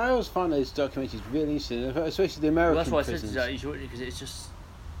 I always find those documentaries really interesting, especially the American Well, that's why I prisons. said to you, you should watch it because it's just.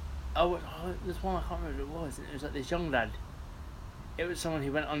 Oh, there's one I can't remember what it was. It was like this young lad. It was someone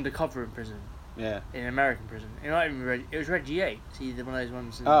who went undercover in prison, Yeah. in American prison. It might even it was Reggie Yates. He's one of those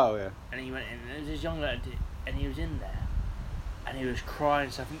ones. Oh yeah. And he went in, and there was this young lad, and he was in there, and he was crying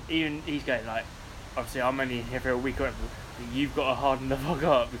and stuff. And even he's going like, obviously I'm only here for a week or whatever, but you've got to harden the fuck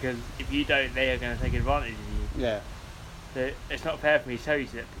up because if you don't, they are going to take advantage of you. Yeah. So it's not fair for me to tell you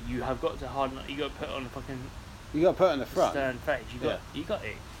that, but you have got to harden up. You got to put on a fucking You got to put it on the front. stern face. You got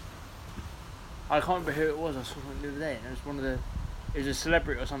it. I can't remember who it was. I saw something the other day, and it was one of the. It was a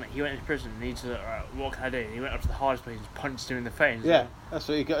celebrity or something. He went into prison and he said, "Alright, what can I do?" And he went up to the hardest place and punched him in the face. Yeah, that's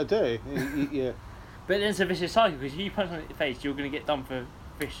what you got to do. Yeah. But then it's a vicious cycle because if you punch someone in the face, you're going to get done for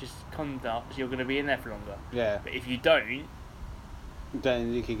vicious conduct. So you're going to be in there for longer. Yeah. But if you don't,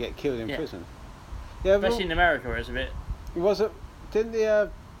 Then you could get killed in Yeah. prison. Yeah, but especially in America, where it's a bit. was it? Didn't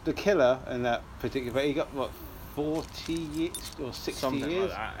the killer in that particular? He got what, 40 years or 60 Something years?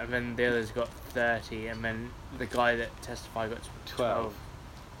 like that, and then the others got 30, and then the guy that testified got 12.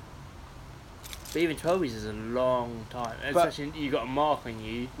 But even 12 years is a long time, especially you got a mark on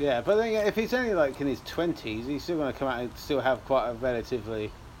you. Yeah, but then if he's only like in his 20s, he's still going to come out and still have quite a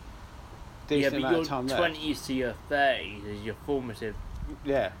relatively decent amount of time your left. 20s to your 30s is your formative.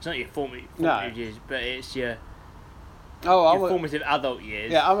 Yeah. It's not your formative No. years, but it's your Oh, formative adult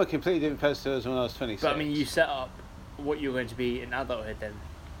years. yeah, I'm a completely different person as when I was 26. But I mean, you set up what you're going to be in adulthood then.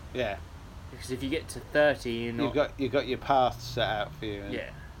 Yeah. Because if you get to 30, you're not. You got your path set out for you. And, Yeah.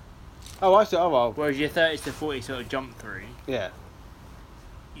 Oh, I see. Oh well. Whereas your 30s to 40 sort of jump through, Yeah.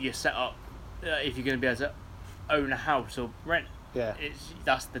 you're set up. If you're going to be able to own a house or rent, Yeah.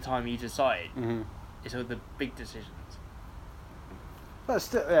 that's the time you decide. Mhm. It's all the big decisions. But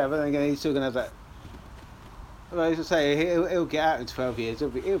still, yeah. But then again, he's still gonna have that Well, as I say, he'll get out in 12 years. He'll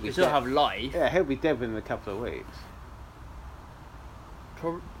be He'll still dead. have life. Yeah, he'll be dead within a couple of weeks.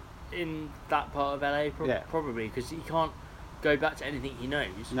 In that part of LA, probably, because he can't go back to anything he knows.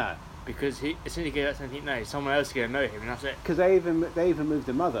 No. Because as soon as he goes back to anything he knows, someone else is going to know him, and that's it. Because they even moved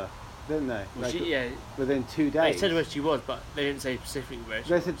the mother, didn't they? Well, within 2 days. They said where she was, but they didn't say specifically where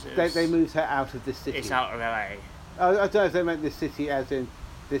she was. They they moved her out of the city. It's out of LA. I don't know if they meant the city as in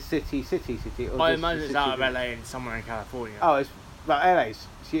the city. Or I imagine it's out of LA and somewhere in California. Oh, but LA's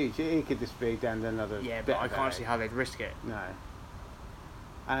huge. It could just be down to another. Yeah, bit but I of can't LA. see how they'd risk it. No.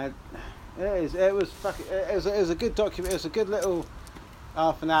 And it was a good document. It was a good little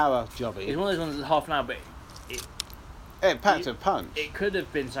half an hour jobby. It's one of those ones that's half an hour, but it packed a punch. It could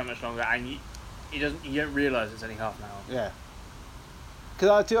have been so much longer, and you don't realise it's only half an hour. Yeah.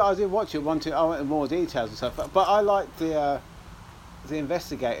 Because I did watch it. I went into more details and stuff, but I liked the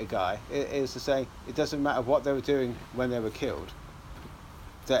investigator guy. Is to say it doesn't matter what they were doing when they were killed.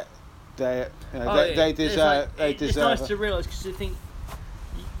 That they deserve. It's nice to realise, because you think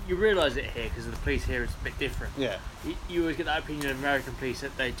you realise it here because the police here is a bit different. Yeah. You always get that opinion of American police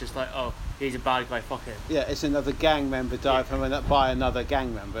that they just like, oh, he's a bad guy, fuck him. Yeah, it's another gang member died by another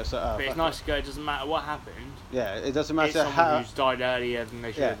gang member. So, but it's nice to go. It doesn't matter what happened. Yeah, it doesn't matter it's someone who's died earlier than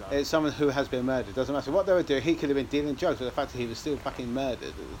they should have done. It's someone who has been murdered. It doesn't matter what they were doing. He could have been dealing drugs, but the fact that he was still fucking murdered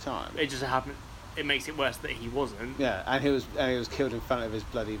at the time. It just happened. It makes it worse that he wasn't. Yeah, and he was killed in front of his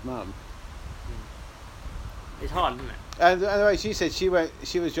bloody mum. It's hard, isn't it? And anyway, she said she was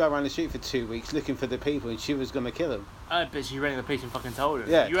driving around the street for 2 weeks looking for the people, and she was going to kill them. Oh, but she rang the police and fucking told them.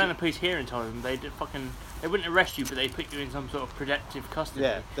 Yeah. You rang the police here and told them they wouldn't arrest you, but they put you in some sort of protective custody.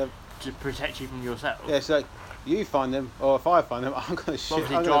 Yeah. To protect you from yourself. Yeah, it's like, you find them, or if I find them, I'm going to shoot.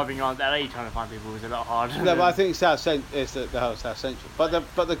 Obviously, driving around LA trying to find people was a lot harder. No, but I think it's the whole South Central.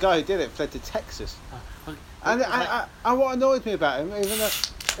 But the guy who did it fled to Texas. And what annoyed me about him, even though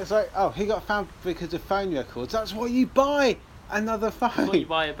it's like, oh, he got found because of phone records. That's why you buy another phone. That's why you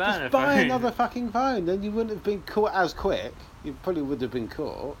buy a burner Just buy phone. another fucking phone. Then you wouldn't have been caught as quick. You probably would have been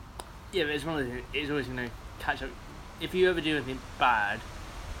caught. Yeah, but it's one of the things. It's always going to catch up. If you ever do anything bad,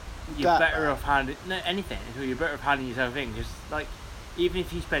 you're better off handing anything. You're better off handing yourself in, because like, even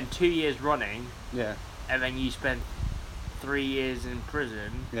if you spend 2 years running, yeah, and then you spend 3 years in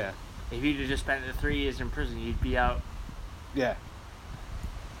prison, yeah. If you'd have just spent the 3 years in prison, you'd be out. Yeah.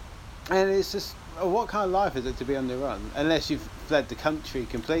 And it's just, what kind of life is it to be on the run? Unless you've fled the country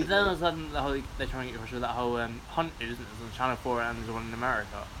completely. But then there's the whole, they're trying to get across with that whole Hunted, isn't it? There's on Channel 4 and there's one in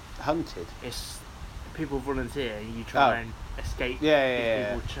America. Hunted? It's people volunteer and you try and escape.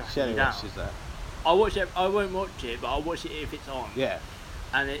 Yeah. People track Shelley you down. watches that. I'll watch it. I won't watch it, but I'll watch it if it's on. Yeah.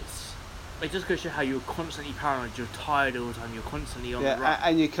 And it just goes to show how you're constantly paranoid. You're tired all the time. You're constantly on the run.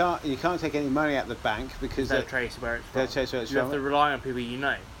 And you can't take any money out of the bank because they'll trace where it's from. You have to rely on people you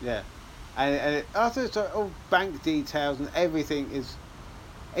know. Yeah, and after it's like all bank details and everything is,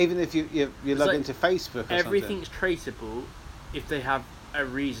 even if you log like into Facebook or everything's traceable if they have a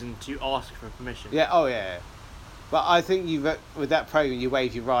reason to ask for permission. Yeah. Oh yeah. But I think with that program you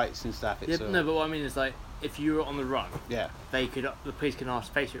waive your rights and stuff. No, but what I mean is like if you were on the run, yeah, the police can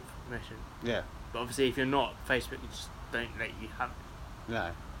ask Facebook for permission. Yeah. But obviously, if you're not, Facebook just don't let you have it.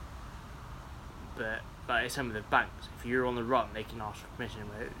 No. But like some of the banks, if you're on the run, they can ask for permission.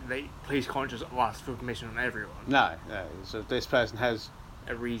 Police can't just ask for permission on everyone. No. So this person has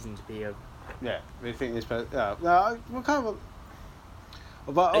a reason to be a. Yeah, we think this person. No, what kind of.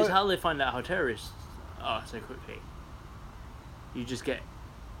 But it's how they find out how terrorists are so quickly. You just get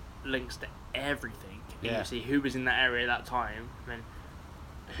links to everything. And you see who was in that area at that time, and then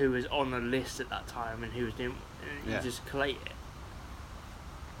who was on the list at that time, and who was doing. You just collate it.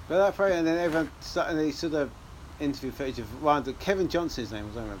 But that program, and then everyone suddenly sort of interview footage of Kevin Johnson's name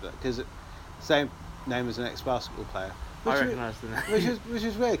was, I remember that, because same name as an ex-basketball player. I recognise the name. Which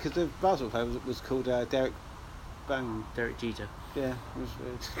is weird, because the basketball player was called Derek Bone. Derek Jeter. Yeah, it was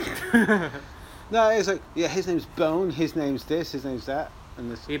weird. No, it's like, his name's Bone, his name's this, his name's that,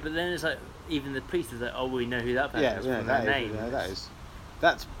 and this. Yeah, but then it's like, even the police is like, oh, we know who that person is from their name. Yeah, that is.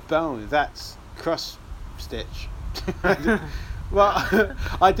 That's Bone, that's Cross Stitch. Well,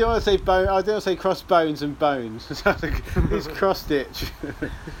 I do want to say bone. I do want to say cross bones and bones. He's cross stitch.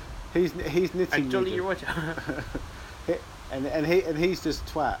 he's knitting. And Jolly Roger. and he's just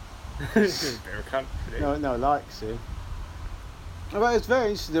twat. No, likes him. Well, it's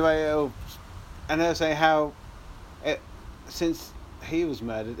very interesting the way and they'll say how, since he was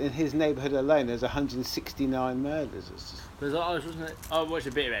murdered in his neighbourhood alone, there's 169 murders. It's just... I watched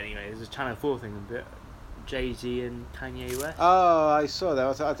a bit of it anyway. There's a Channel 4 thing a bit. Jay-Z and Kanye West. Oh, I saw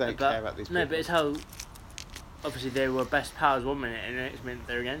that. I don't care about these people. No, but it's how obviously they were best pals 1 minute, and the next minute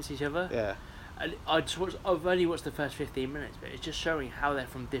they're against each other. Yeah. And I've only watched the first 15 minutes, but it's just showing how they're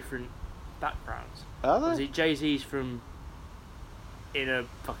from different backgrounds. Are they? Obviously, Jay-Z's from inner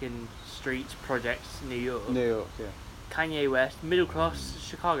fucking streets, projects, New York. New York, yeah. Kanye West, middle class,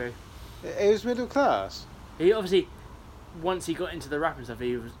 Chicago. He was middle class. He obviously, once he got into the rap and stuff,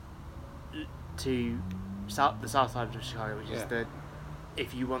 he was to the south side of Chicago, which is the,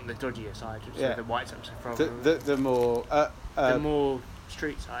 if you want the dodgier side, which is the white side from. The more the more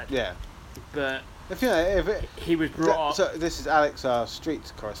street side. Yeah. But if you know, he was brought up. So this is Alex, our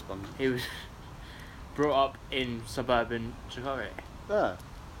street correspondent. He was brought up in suburban Chicago. Yeah.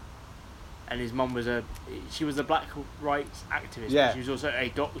 And his mum was she was a black rights activist. Yeah. But she was also a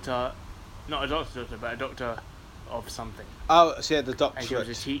doctor, not a doctor, but a doctor of something. Oh, she had the doctorate. And she was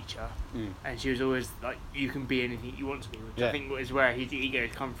a teacher. And she was always like, you can be anything you want to be, which I think is where his ego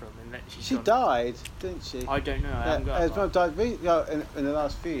come from. And that she died, didn't she? I don't know. I haven't got his mum died in the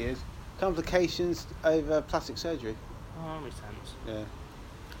last few years. Complications over plastic surgery. Oh, that makes sense. Yeah.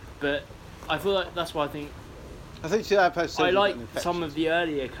 But I feel like that's why I think she had plastic surgery. I like some of the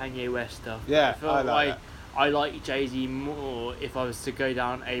earlier Kanye West stuff. Yeah, I like Jay-Z more if I was to go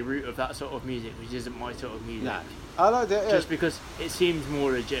down a route of that sort of music, which isn't my sort of music. No. I like that. Just because it seems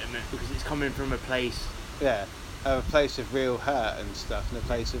more legitimate, because it's coming from a place. Yeah, a place of real hurt and stuff, and a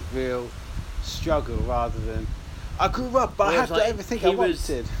place of real struggle rather than. I grew up, but I had everything I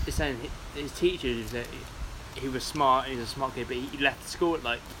wanted. He's saying his teachers that he was smart, he was a smart kid, but he left school at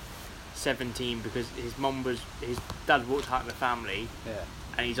like 17 because his dad walked out of the family. Yeah.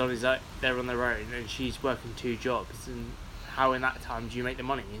 And he's on his own, they're on their own, and she's working 2 jobs. And how in that time do you make the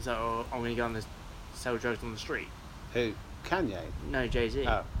money? He's like, oh, I'm going to go on sell drugs on the street. Who? Kanye? No, Jay-Z.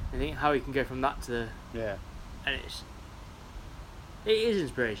 Oh. I think how he can go from that to yeah. And it is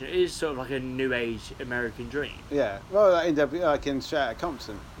inspiration. It is sort of like a new age American dream. Yeah. Well, like in Straight Outta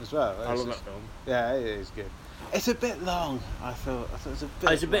Compton as well. I love that film. Yeah, it is good. It's a bit long. I thought it was a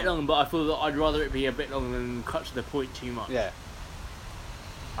bit. It's a bit long, but I feel that I'd rather it be a bit longer than cut to the point too much. Yeah.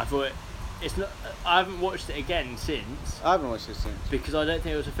 I thought it's not. I haven't watched it again since. I haven't watched it since because I don't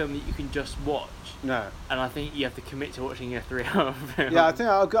think it was a film that you can just watch. No. And I think you have to commit to watching a 3-hour film. Yeah, I think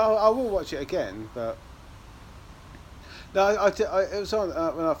I will watch it again, but. No, it was on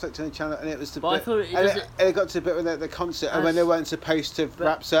when I flicked on the channel, and it was the bit, and it got to the bit with the concert, and when they weren't supposed to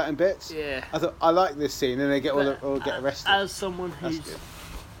rap certain bits. Yeah. I thought I like this scene, and they get all get arrested. As someone who's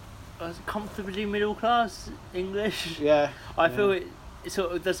comfortably middle class English, yeah, I feel it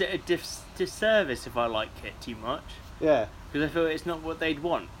sort of does it a disservice if I like it too much. Yeah. Because I feel it's not what they'd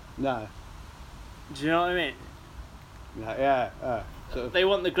want. No. Do you know what I mean? No, yeah. Sort of. They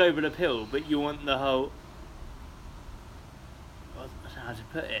want the global appeal, but you want the whole. I don't know how to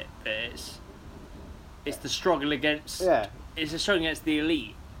put it, but it's the struggle against. Yeah. It's a struggle against the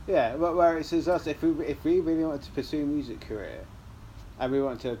elite. Yeah, where it says us, if we really wanted to pursue a music career, and we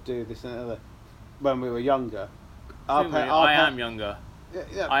wanted to do this and other, when we were younger. I am younger.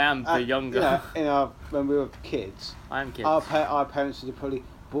 Yeah, I am the younger. When we were kids. I am kids. Our parents would have probably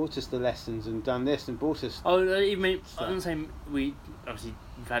bought us the lessons and done this and bought us. Oh, even I'm not saying we've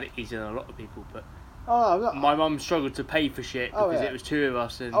had it easier than a lot of people, but I'm not. My mum struggled to pay for shit because it was 2 of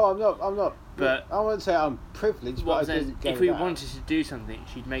us. And I'm not. But I wouldn't say I'm privileged. But if we wanted to do something,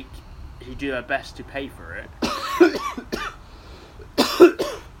 she'd do her best to pay for it.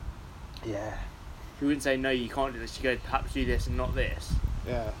 Yeah. She wouldn't say no, you can't do this. She'd go, perhaps do this and not this.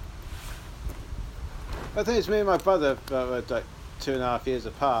 Yeah. I think it's me and my brother were like 2.5 years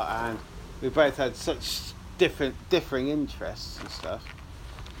apart, and we both had such differing interests and stuff.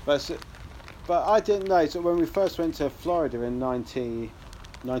 But I didn't know. So when we first went to Florida in 1990.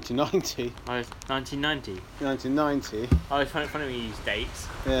 1990. I was funny when we use dates.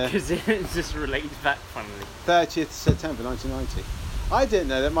 Yeah. Because it just relates back funnily. 30th September 1990. I didn't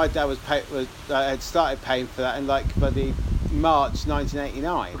know that my dad had started paying for that in by the March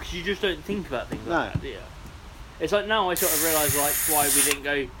 1989. Because you just don't think about things like that, do you? It's like now I sort of realise why we didn't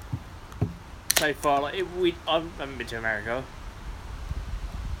go so far. I haven't been to America.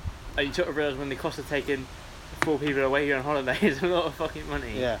 And you sort of realise when the cost of taking 4 people away on holiday is a lot of fucking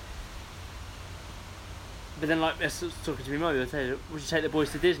money. Yeah. But then I was talking to my mum the other day, would you take the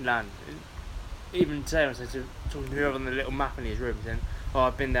boys to Disneyland? Even today I was talking to whoever on the little map in his room saying, oh,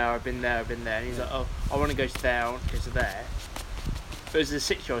 I've been there. And he's like, oh, I want to go to there, I want to go to there. But it was a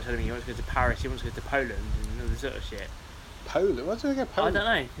 6-year-old telling me he wants to go to Paris, he wants to go to Poland, and all this sort of shit. Poland? Why do I go to Poland? I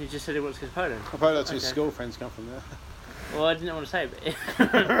don't know. He just said he wants to go to Poland. Probably lots of his school friends come from there. Well, I didn't want to say it, but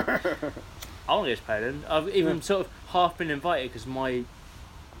I want to go to Poland. I've even sort of half been invited because my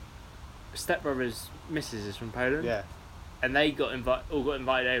stepbrother's missus is from Poland. Yeah. And they all got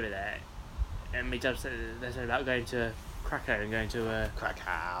invited over there, and my dad said they said about going to Krakow and going to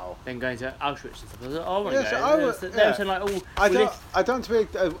Krakow. then going to Auschwitz and stuff. I was like, oh, I want to Yeah, go. so I would- They were yeah. saying like, oh, I well, don't want to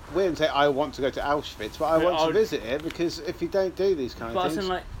be weird and say I want to go to Auschwitz, but I But want to I'd- visit it because if you don't do these kind but I of was things,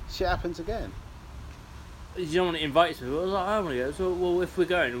 saying like, shit happens again. you don't want to invite people. I was like, I want to go. So well, if we're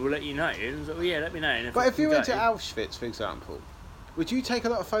going, we'll let you know. And I was like, well, yeah, let me know. And But if you we went to go- Auschwitz, for example, would you take a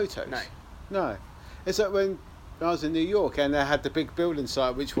lot of photos? No. No. It's like when I was in New York and they had the big building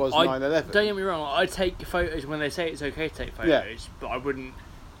site, which was 9/11. Don't get me wrong. I'd take photos when they say it's okay to take photos, Yeah. but I wouldn't.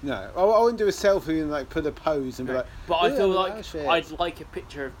 No, I wouldn't do a selfie and like put a pose and be like. But I "Yeah, feel look, like Auschwitz." I'd like a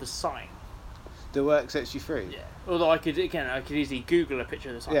picture of the sign. The work sets you free. Yeah. Although I could easily Google a picture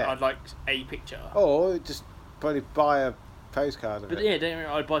of the sign. Yeah. I'd like a picture. Or just probably buy a postcard of But it. yeah, don't get me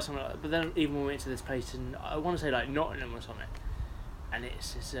wrong, I'd buy something like that. But then even when we went to this place in, I want to say like Nottingham or something, and it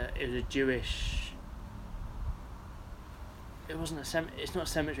was a Jewish. It wasn't it's not a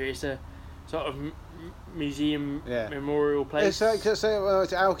cemetery. It's a sort of museum Yeah. memorial place. It's like, just say when I went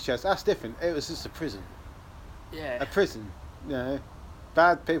to Alcatraz, that's different. It was just a prison. Yeah. A prison, you know.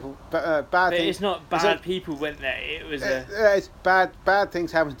 Bad people, bad But things. it's not bad like- people went there. It was It's bad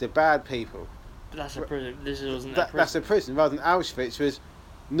things happen to bad people. that's a prison. This wasn't a That's prison. a prison, rather than Auschwitz was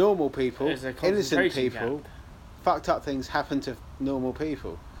normal people, It was a innocent concentration people, camp. fucked up things happen to normal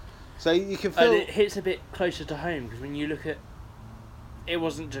people. So you can And feel. it hits a bit closer to home because when you look at, it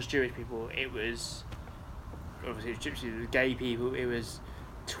wasn't just Jewish people. It was obviously it was gypsies, it was gay people. It was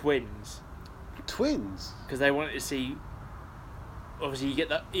twins Twins. because they wanted to see. Obviously, you get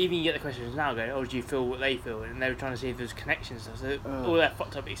the questions now going, oh, do you feel what they feel? And they were trying to see if there's connections. So all their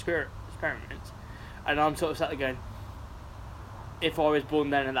fucked up experiments, and I'm sort of sat there going, if I was born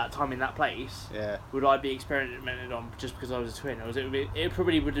then at that time in that place, Yeah. would I be experimented on just because I was a twin, or it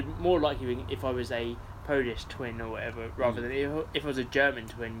probably would have more likely been if I was a Polish twin or whatever, rather than if I was a German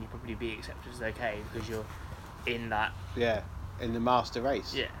twin, you'd probably be accepted as okay because you're in that. Yeah. In the master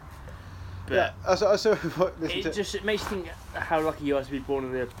race. Yeah. But Yeah. I saw it makes you think how lucky you are to be born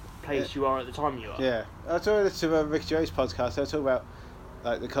in the place you are at the time you are. Yeah, I was listening to Rick Joe's podcast. They were talking about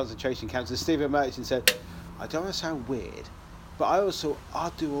like the concentration camps, and Stephen Merchant said, "I don't want to sound weird, but I always thought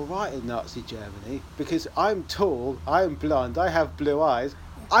I'd do all right in Nazi Germany because I'm tall, I'm blonde, I have blue eyes,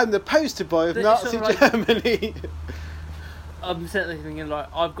 I'm the poster boy of But Nazi it's sort of like- Germany." I'm certainly thinking like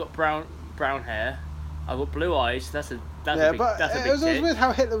I've got brown hair, I've got blue eyes. That's a Yeah, big, but that's a it big was always tick. weird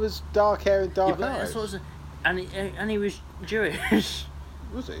how Hitler was dark hair and Yeah, dark but eyes. that's what's, and he was Jewish.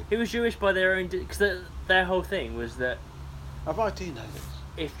 Was he? He was Jewish by their own because their whole thing was that Oh, I do know this.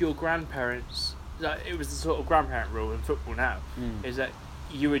 if your grandparents, like, it was the sort of grandparent rule in football now, is that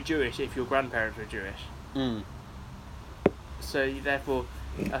you were Jewish if your grandparents were Jewish. Mm. So therefore,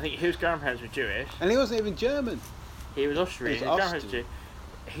 I think his grandparents were Jewish. And he wasn't even German. He was Austrian. He His was grandparents were Austrian.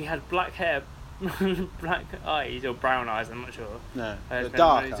 Jewish. He had black hair, black eyes or brown eyes. I'm not sure. No, I the spent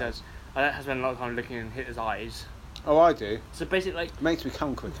dark many eyes. times- I have spent a lot of time looking in Hitler's eyes. Oh, I do. So basically, like Makes me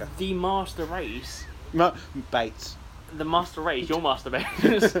come quicker. the master race. Bates. The master race, your master race,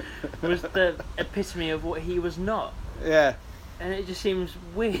 was the epitome of what he was not. Yeah. And it just seems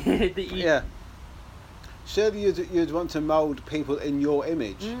weird that you. Yeah. Surely you'd want to mould people in your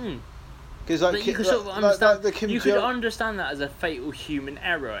image. Because like, But you could like- sort of understand. like the Kim You could Jong- understand that as a fatal human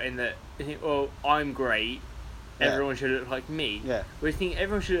error in that you think, "Oh, I'm great. Yeah. Everyone should look like me." Yeah. But you think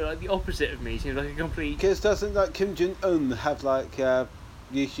everyone should look like the opposite of me. Seems like a complete. Because doesn't like Kim Jong Un have like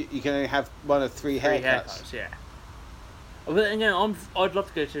you can only have one of three haircuts? Yeah. But then again, I'd love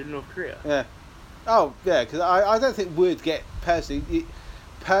to go to North Korea. Yeah. Oh yeah, because I don't think we'd get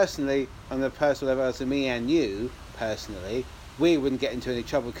personally on the personal level as me and you personally, we wouldn't get into any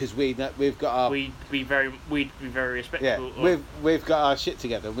trouble because we've got our We'd be very respectful. yeah of- we've got our shit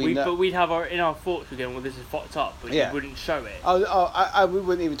together. But we'd have in our thoughts we're going, well, this is fucked up, but Yeah. you wouldn't show it. We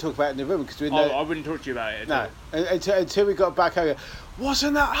wouldn't even talk about it in the room because we Oh, know. I wouldn't talk to you about it. At No, all. until we got back home.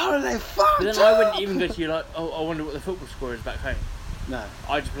 Wasn't that holiday fucked But then up? I wouldn't even go to you like, oh, I wonder what the football score is back home. No.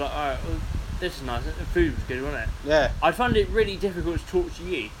 I'd just be like, alright, well, this is nice. The food was good, wasn't it? Yeah. I found it really difficult to talk to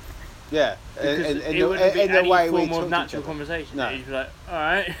you. Yeah. Because In it wouldn't be the any way we form talk of to natural each other. conversation. No. You'd be like,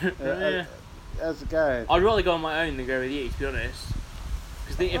 alright. Yeah. How's it going? I'd rather go on my own than go with you, to be honest.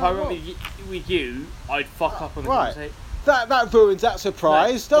 Because if I went with you, I'd fuck up on the Right. conversation. That ruins that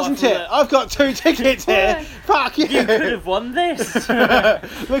surprise, No, doesn't but I it? thought that- I've got 2 tickets here. Yeah. Fuck you. You could have won this.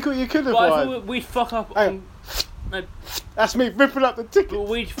 Look what you could have But I won. thought we'd fuck up Hang on. No, That's me ripping up the tickets. but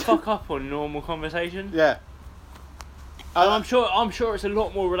we'd fuck up on normal conversation. Yeah. I'm sure it's a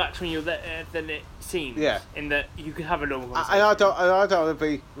lot more relaxed when you're there than it seems. Yeah. In that you could have a normal And conversation. I don't want to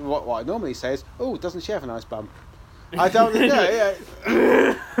be what I normally say is, oh, doesn't she have a nice bum? I don't. Yeah.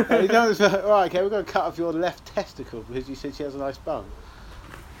 You know, right, okay, we're going to cut off your left testicle because you said she has a nice bum.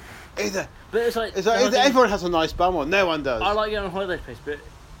 Either everyone has a nice bum or no one does. I like going on holiday place,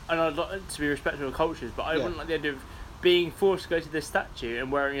 and I'd like to be respectful of cultures, but I wouldn't like the idea of being forced to go to this statue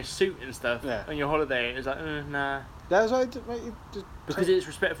and wearing a suit and stuff on your holiday. It's like, nah. That's why Because it's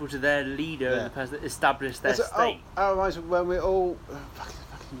respectful to their leader and the person that established their state. Oh, reminds me when we all fucking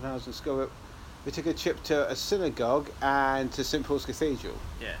when I was in school, we took a trip to a synagogue and to St Paul's Cathedral.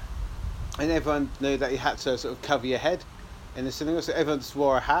 Yeah. And everyone knew that you had to sort of cover your head in the synagogue, so everyone just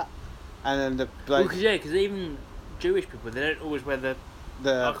wore a hat. And then the bloke... because even Jewish people, they don't always wear the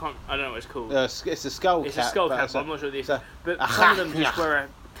I don't know what it's called. It's a skull cap. It's a skull cap, I'm not sure what it is. But some of them just wear a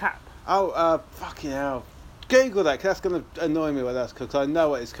cap. Oh, fucking hell. Google that, 'cause that's going to annoy me what that's called, because I know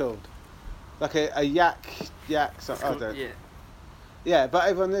what it's called. Like a yak, something, I don't know. Yeah, but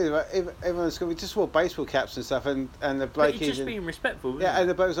everyone knew, right? Everyone was we just wore baseball caps and stuff, and the bloke... But it's just being respectful, yeah, and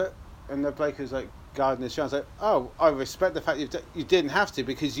the bloke was like, guarding his chance, like, oh, I respect the fact you didn't have to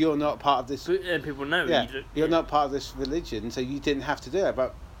because you're not part of this. And people know. Yeah, you're not part of this religion, so you didn't have to do it.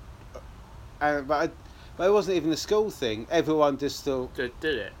 But it wasn't even a school thing. Everyone just still did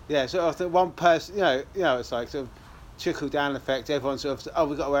it. Yeah, so I think one person, you know, it's like sort of trickle down effect. Everyone sort of, oh,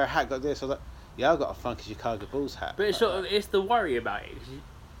 we got to wear a hat, got this. I was like, yeah, I've got a funky Chicago Bulls hat. But it's it's the worry about it.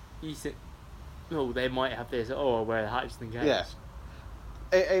 You think, oh, they might have this. Oh, I'll wear the hat just in case. Yeah.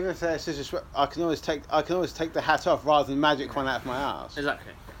 Even if there's disrespect, I can always take the hat off rather than magic one out of my arse.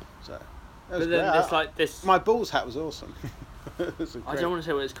 Exactly. So, but then it's like this. My Bulls hat was awesome. I don't want to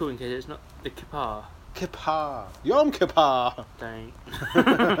say what it's called in case it's not the kippah. Kippah. Yom Kippur. Don't.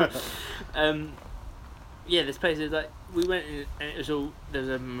 Yeah, this place is like we went in, and it was all there was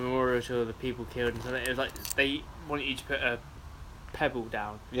a memorial to all the people killed and something. It was like they wanted you to put a pebble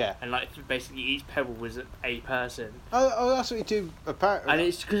down. Yeah. And like basically each pebble was a person. Oh, that's what you do apparently. And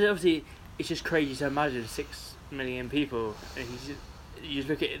it's because obviously it's just crazy to imagine 6 million people, and you just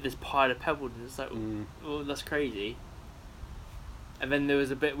look at this pile of pebbles and it's like, well, that's crazy. And then there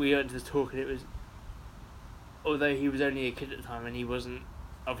was a bit we went to the talk and it was, although he was only a kid at the time and he wasn't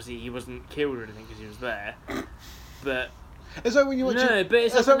killed or anything because he was there, but. It's like when you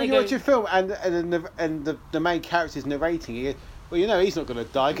watch your film and the main character's narrating. You go, well, you know he's not going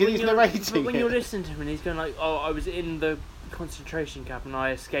to die because he's narrating. But when you're listening to him and he's going like, oh, I was in the concentration camp and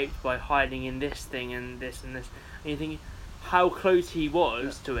I escaped by hiding in this thing and this and this, and you're thinking how close he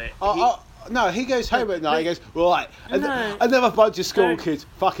was to it. No, he goes home at night. He goes, right, another bunch of school kids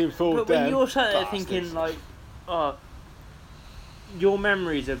fucking fall down. But when you're sat there thinking like, oh, your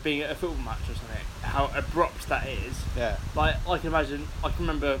memories of being at a football match or something, how abrupt that is. Yeah. Like I can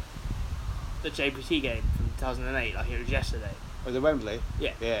remember the JPT game from 2008, like it was yesterday. Was it Wembley?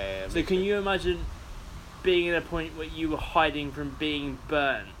 Yeah. Yeah. So can you imagine being at a point where you were hiding from being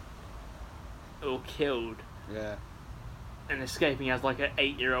burnt or killed? Yeah. And escaping as like an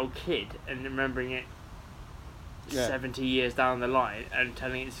 8-year-old kid and remembering it 70 years down the line and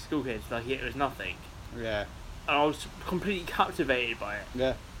telling it to school kids like it was nothing. Yeah. And I was completely captivated by it.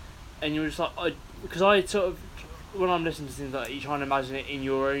 Yeah. And you were just like, because I sort of, when I'm listening to things like that, you try and imagine it in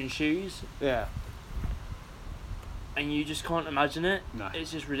your own shoes. Yeah. And you just can't imagine it. No.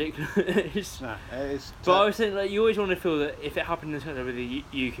 It's just ridiculous. No, it's. But I was saying, like, you always want to feel that if it happened in this country with the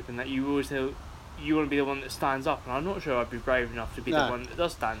UKIP and that, you always feel you want to be the one that stands up. And I'm not sure I'd be brave enough to be the one that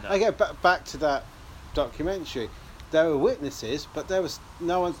does stand up. I get back to that documentary. There were witnesses, but there was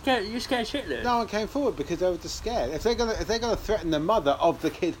no one. You're scared shitless. No one came forward because they were just scared. If they're gonna threaten the mother of the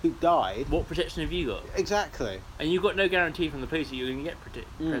kid who died, what protection have you got? Exactly. And you've got no guarantee from the police that you're going to get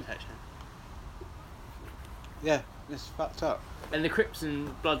protection. Yeah, it's fucked up. And the Crips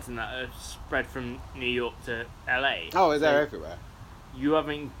and Bloods and that are spread from New York to LA. Oh, they're everywhere. You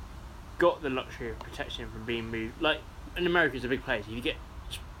haven't got the luxury of protection from being moved. Like in America, it's a big place.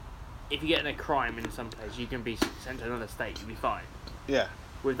 If you get in a crime in some place, you can be sent to another state. You'll be fine. Yeah.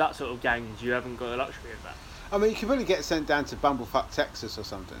 With that sort of gangs, you haven't got the luxury of that. I mean, you could really get sent down to Bumblefuck, Texas, or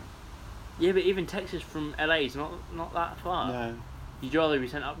something. Yeah, but even Texas from LA is not that far. No. You'd rather be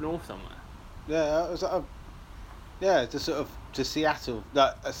sent up north somewhere. Yeah, it was to sort of to Seattle,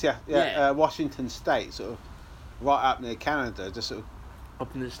 Washington State, sort of right up near Canada, just sort of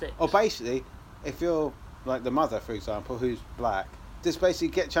up in the sticks. Or basically, if you're like the mother, for example, who's black, just basically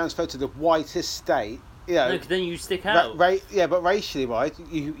get transferred to the whitest state. You know, no, because then you stick out. But racially wise,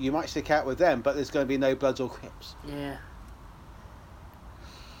 you might stick out with them, but there's going to be no Bloods or Crips. Yeah.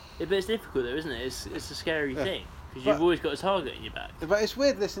 But it's difficult though, isn't it? It's a scary thing. Because you've always got a target in your back. But it's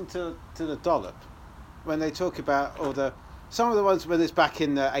weird listening to the dollop when they talk about some of the ones when it's back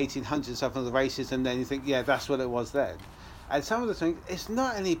in the 1800s and stuff on the races, and then you think, yeah, that's what it was then. And some of the things, it's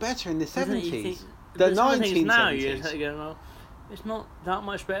not any better in the 70s. The 1970s. Now you're going, well, it's not that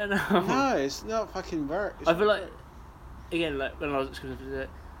much better now. No, it's not fucking very. I feel like, again, like when I was at school,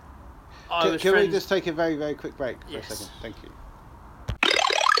 can we just take a very, very quick break for Yes. a second? Thank you.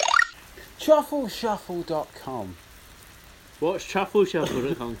 Truffleshuffle.com. What's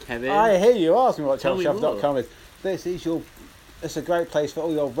truffleshuffle.com, Kevin? I hear you asking what Tell me truffleshuffle.com is. It's a great place for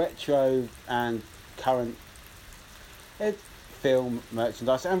all your retro and current film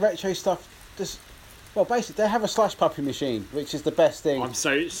merchandise and retro stuff. Basically, they have a slush puppy machine, which is the best thing. I'm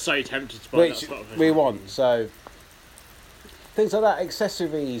so tempted to buy Which that sort of we want. So things like that,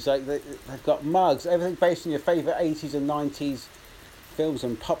 accessories, like they've got mugs, everything based on your favourite 80s and 90s films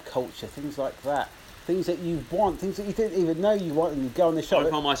and pop culture, things like that. Things that you want, things that you didn't even know you want, and you go on the shop. I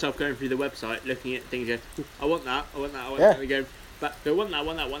find myself going through the website, looking at things, going, I want that, I want that, I want Yeah. that. We go back, I want that, I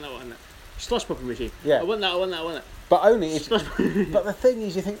want that, I want that, I want that. Slush puppy machine. Yeah. I want that, I want that, I want that. But only if. Slush But the thing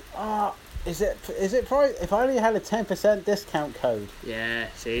is, you think, is it price? If I only had a 10% discount code, Yeah,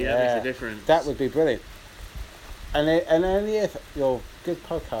 see, that makes a difference. that would be brilliant. And only if your good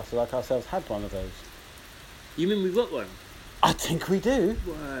podcaster like ourselves had one of those. You mean we've got one? I think we do.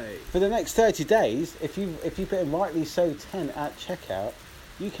 Right. For the next 30 days, if you put in Rightly So 10 at checkout,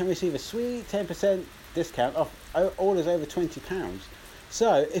 you can receive a sweet 10% discount off orders over £20.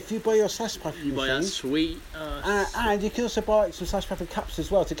 So if you buy your slush puppy You buy machine, that sweet. and you can also buy some slush puppy cups as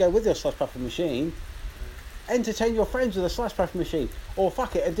well to go with your slush puppy machine. Entertain your friends with a slush puppy machine, or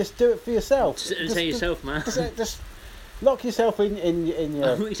fuck it and just do it for yourself. Just entertain yourself, man. Just lock yourself in I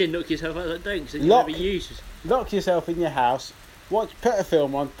your thought you said knock yourself out. I was like, don't, because you never use. lock yourself in your house. Put a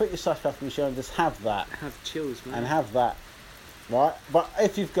film on, put your slush puppy machine on, and just have that. Have chills, man. And have that, right? But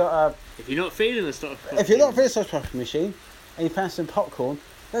if you've got If you're not feeling the stuff. if you're not for a slush puppy machine, and you fancy some popcorn,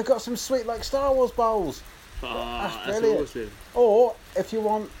 they've got some sweet like Star Wars bowls. That's brilliant. awesome. Or if you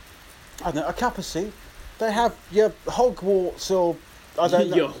want, I don't know, a cup of soup, they have your Hogwarts or I don't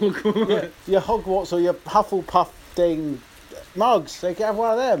know, your Hogwarts or your Hufflepuff thing mugs. They can have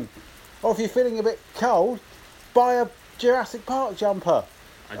one of them. Or if you're feeling a bit cold, buy a Jurassic Park jumper.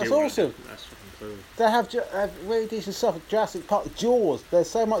 That's awesome. That's fucking cool. They have really decent stuff. Jurassic Park, Jaws. There's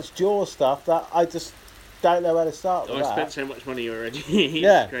so much Jaws stuff that I just don't know where to start with I that. spent so much money already. It's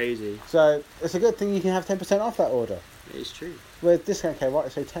Yeah. crazy. So it's a good thing you can have 10% off that order. It's true. With discount code, Rightly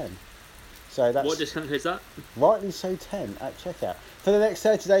So 10. So that's What discount code is that? Rightly So 10 at checkout. For the next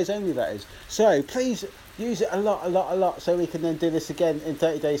 30 days only, that is. So please use it a lot, so we can then do this again in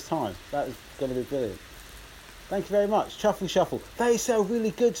 30 days' time. That is going to be brilliant. Thank you very much. Truffle Shuffle. They sell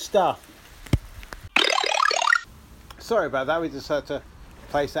really good stuff. Sorry about that. We just had to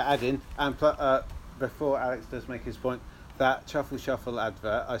place that ad in. And before Alex does make his point, that Truffle Shuffle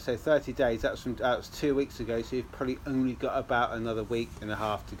advert, I say 30 days, that was 2 weeks ago, so you've probably only got about another week and a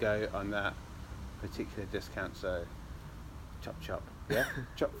half to go on that particular discount. So, chop. Yeah?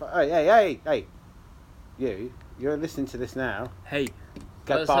 Chop. Hey. You're listening to this now. Hey.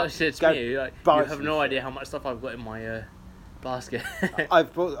 Go That's buy- what I said to go me. Like, buy you have some no shit. idea how much stuff I've got in my basket. I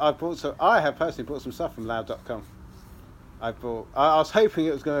have personally bought some stuff from loud.com. I was hoping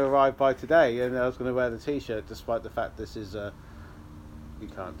it was going to arrive by today, and I was going to wear the t-shirt, despite the fact this is you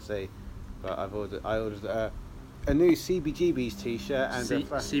can't see, but I ordered a new CBGB's t-shirt and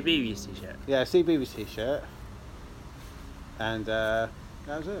CBB's t-shirt. yeah, CBB's t-shirt, and that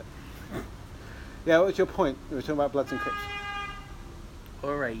was it. Yeah, what's your point? We were talking about Bloods and Crips.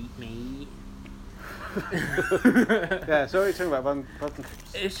 Alright, mate. Yeah, so what are you talking about? Bloods and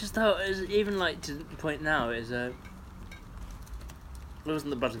Crips. It's just how, even like to the point now, is it wasn't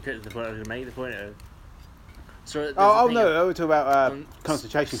the Bloods and Crips the point I was going to make, the point of. So there's a thing No, we're talking about on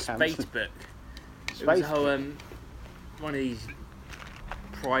concentration camps. Facebook. It was Space how one of these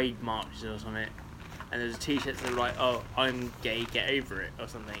pride marches or something, and there's t-shirts that are like, "Oh, I'm gay, get over it," or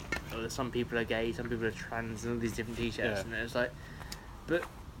something. Or some people are gay, some people are trans, and all these different t-shirts, Yeah. and it's like, but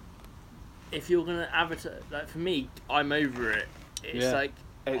if you're gonna advertise, like for me, I'm over it. It's Yeah. like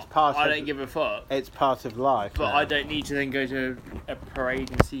It's part I of don't give a fuck. It's part of life. But now. I don't need to then go to a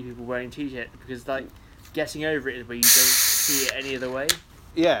parade and see people wearing t-shirts, because like getting over it is where you don't see it any other way.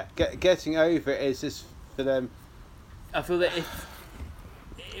 Yeah, getting over it is just for them. I feel that if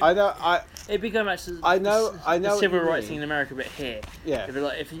I know. it become actually I know the what civil you rights mean. thing in America, but here, Yeah.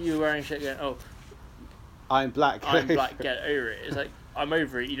 if you're wearing shit going, "Oh, I'm black. I'm black, get over it," it's like, I'm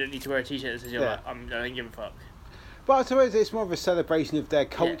over it. You don't need to wear a t-shirt that says you're Yeah. black. I don't give a fuck. But I suppose it's more of a celebration of their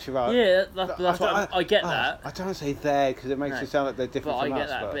culture, right? Yeah, that's what I get that. I don't want to say there because it makes it sound like they're different but from I get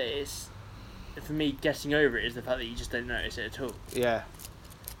us. that, but it's for me getting over it is the fact that you just don't notice it at all. Yeah.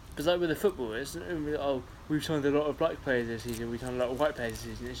 Because like with the football, it's we've signed a lot of black players this season, we've signed a lot of white players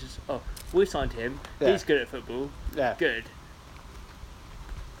this season. It's just we signed him. Yeah. He's good at football. Yeah. Good.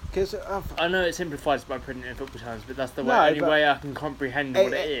 Because I know it simplifies by putting it in football terms, but that's the only way I can comprehend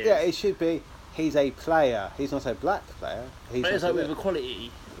what it is. Yeah, it should be. He's a player. He's not a black player. But it's like with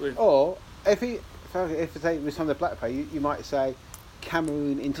equality. Or if say with some of the black player, you might say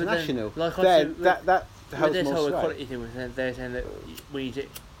Cameroon International. Then that with holds this more whole sway. equality thing, they're saying that we need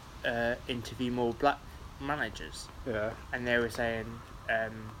to interview more black managers. Yeah. And they were saying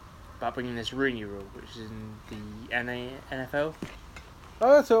about bringing this Rooney rule, which is in the NFL.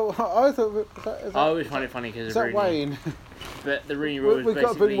 I thought. I always find it funny because Is that Wayne? But the Rooney rule is We've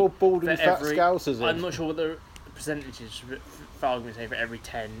got to bring more balding fat scousers in. I'm not sure what the percentage is, but for argument's sake, for every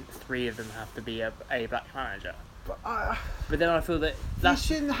 10, 3 of them have to be a black manager. But then I feel that you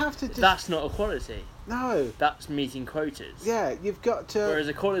shouldn't have to. That's not equality. No. That's meeting quotas. Yeah, you've got to. Whereas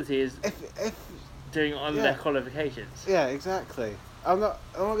equality is if doing it on their qualifications. Yeah, exactly. I'm not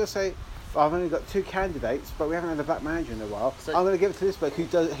going to say. I've only got 2 candidates, but we haven't had a black manager in a while. So I'm going to give it to this bloke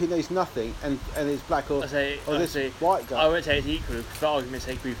who knows nothing and is black or this white guy. I won't say it's equal, because for argument's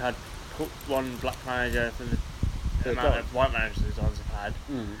sake, we've had one black manager for the amount of white managers the Dons have had,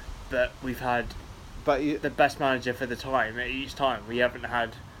 but we've had the best manager for the time at each time. We haven't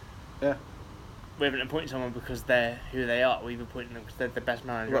had. Yeah. We haven't appointed someone because they're who they are. We've appointed them because they're the best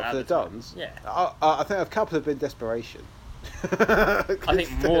manager. What, for the Dons? Yeah. I think a couple have been desperation. I think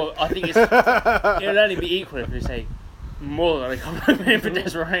more. I think it'll only be equal if we say more than a couple of men for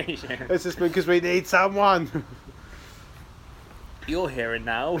desperation. It's just because we need someone. You're here and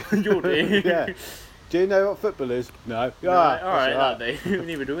now. You'll do. Yeah. Do you know what football is? No. No, alright, do.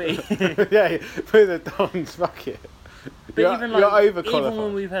 Neither do we. Yeah, for the Dons, fuck it. But you're overqualified. Even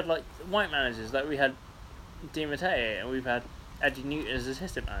when we've had like white managers, like we had Di Matteo and we've had Eddie Newton as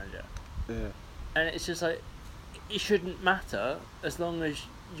assistant manager. Yeah. And it's just like, it shouldn't matter as long as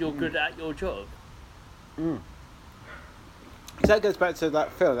you're good at your job. So that goes back to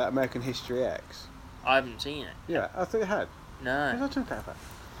that film, that American History X. I haven't seen it. Yeah, I thought it had. No. What was I talking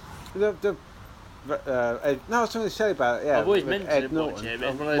about? No, I was trying to say about it. Yeah, I've always meant to Ed watch Norton. it, but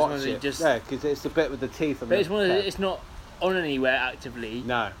it's one of those ones that you just. Yeah, because it's the bit with the teeth. But it's one of it's not on anywhere actively.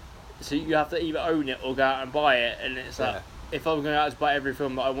 No. So you have to either own it or go out and buy it, and it's like. If I'm going out to buy every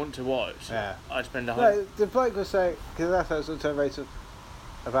film that I want to watch, I'd spend $100. No, the bloke was saying, because that's what I was also raised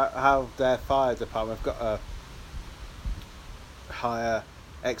about how their fire department have got to hire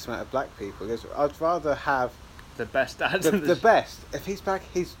X amount of black people. He goes, I'd rather have the best dad. The best. If he's black,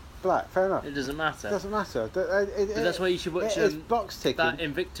 he's black. Fair enough. It doesn't matter. It doesn't matter. But that's why you should watch it's box ticking. That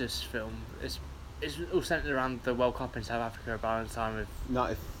Invictus film. It's all centered around the World Cup in South Africa about the time of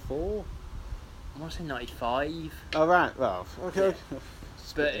 94. I want to say 95. Oh right, well, okay. Yeah.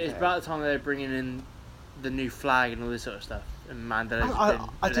 But it's about the time they're bringing in the new flag and all this sort of stuff. And Mandela's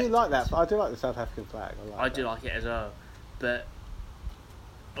I do like that. I do like the South African flag. I do like it as well. But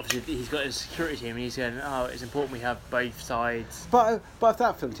obviously he's got his security team and he's going, it's important we have both sides. But if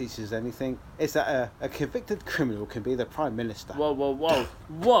that film teaches anything, it's that a convicted criminal can be the Prime Minister.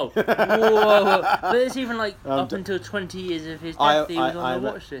 Whoa. But it's even like up until 20 years of his death, he was on the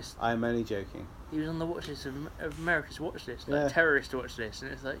watch list. I'm only joking. He was on the watch list of America's watch list, like terrorist watch list,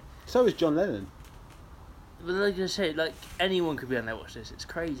 and it's like. So was John Lennon. But like I say, like anyone could be on their watch list. It's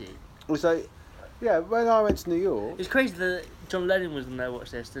crazy. So, yeah, when I went to New York, it's crazy that John Lennon was on their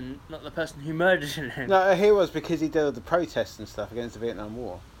watch list and not the person who murdered him. No, he was because he did all the protests and stuff against the Vietnam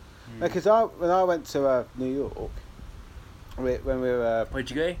War. Because when I went to New York, when we were. Where'd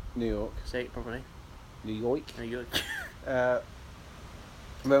you go? New York. Say it properly. New York. New York.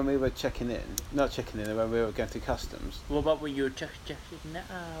 When we were when we were going to customs. What about when you were checking it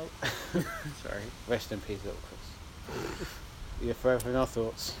out? Sorry. Rest in peace, little Chris. You're forever in our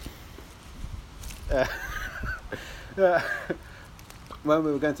thoughts. When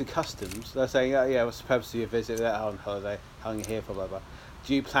we were going to customs, they were saying, what's the purpose of your visit? They're on holiday, how long are you here for, blah, blah.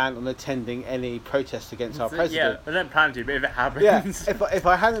 Do you plan on attending any protests against our president? Yeah, I don't plan to, but if it happens... Yeah, if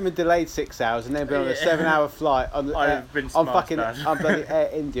I hadn't been delayed 6 hours and then been on a 7-hour flight on bloody Air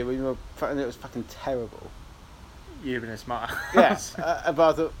India, and it was fucking terrible. You've been a smart ass. Yeah, but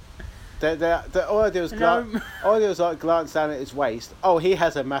I thought... all I did was glance down at his waist. Oh, he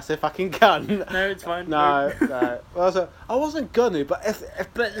has a massive fucking gun. No, it's fine. No. Well, I wasn't gonna, but if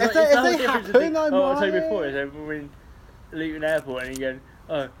they happen, I might. I told you before, so when Luton Airport and you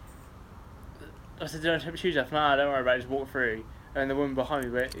go, I said, do you want to take my shoes off? Nah, don't worry about it, just walk through. And the woman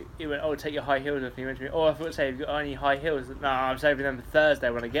behind me went, oh, take your high heels off. And he went to me, oh, I thought to say, have you got any high heels? Nah, I'm saving them for Thursday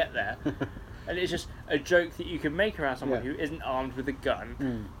when I get there. And it's just a joke that you can make around someone who isn't armed with a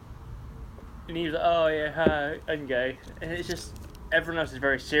gun. And he was like, oh, yeah, hi, and go. And it's just, everyone else is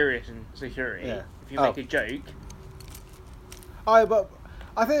very serious in security. Yeah. If you make a joke. But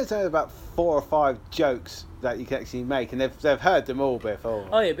I think there's only about 4 or 5 jokes that you can actually make, and they've heard them all before.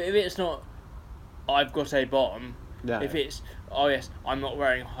 Oh, yeah, but if it's not, I've got a bomb. No. If it's, oh yes, I'm not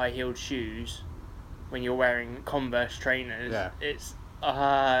wearing high-heeled shoes when you're wearing Converse trainers, it's,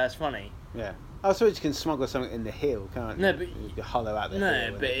 that's funny. Yeah. I suppose you can smuggle something in the heel, can't you? No, but... You can hollow out the heel.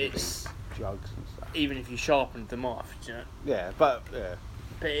 No, but it's... drugs and stuff. Even if you sharpened them off, do you know? Yeah, but... Yeah.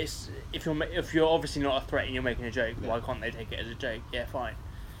 But it's... If you're obviously not a threat and you're making a joke, why can't they take it as a joke? Yeah, fine.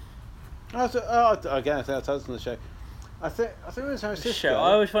 Again, I think I told us on the show. I think it was San Francisco. Show.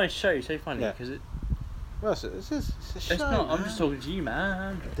 I always find show so funny, because it... Well, it's a show. It's not. Man. I'm just talking to you,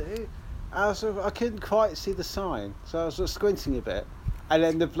 man. Dude, I couldn't quite see the sign, so I was sort of squinting a bit, and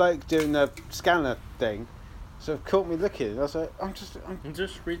then the bloke doing the scanner thing sort of caught me looking. And I was like, I'm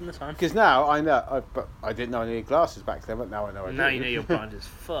just reading the sign. Because now I know, but I didn't know I needed glasses back then, but now I know I do. Now you know you're blind as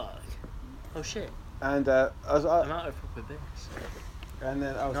fuck. Oh shit. And I'm out of with this. And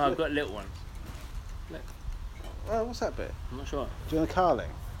then I was. No, I've got little ones. Look. Oh, what's that bit? I'm not sure. Do you want a carling?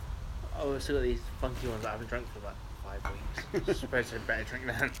 Oh, I've still got these funky ones that I haven't drunk for about 5 weeks. Supposed to better drink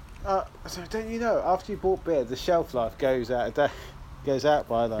then. So don't you know? After you bought beer, the shelf life goes out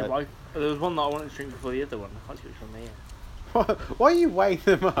by like. Yeah, there was one that I wanted to drink before the other one. I can't see which one they are. Why are you weighing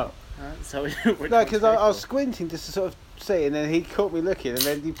them up? So no, because I was squinting just to sort of see, and then he caught me looking, and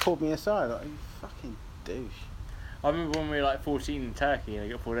then he pulled me aside. Like, you fucking douche. I remember when we were like 14 in Turkey and I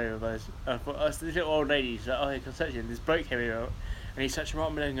got pulled over by this little old lady. She's like, oh, you can search him. This bloke came in and he touched him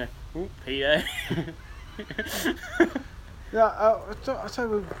right below and go, oh, Peter. Yeah, I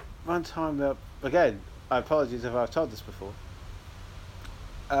told you one time that, again, I apologise if I've told this before.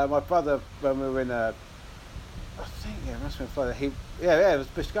 My brother, when we were in I think it must have been Florida. It was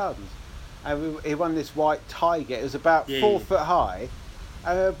Busch Gardens, and he won this white tiger. It was about 4 foot high,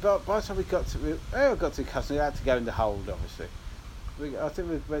 and but by the time we got to Customs, we had to go in the hold, obviously. I think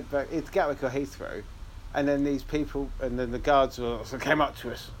we went back. It's Gatwick or Heathrow, and then these people, and then the guards came up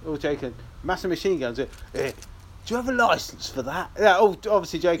to us, all joking, massive machine guns. Do you have a license for that? Yeah, all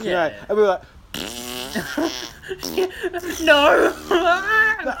obviously joking around, and we were like. No!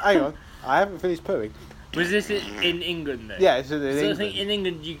 Hang on, I haven't finished pooing. Was this in England though? Yeah, it's in England. So I think in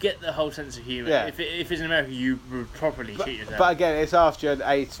England you get the whole sense of humour. Yeah. If it's in America, you would properly shoot yourself. But again, it's after an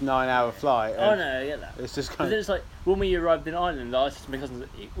 8-9 hour flight. Oh no, I get that. It's just But kind then of. it's like when we arrived in Ireland, I said to my cousins,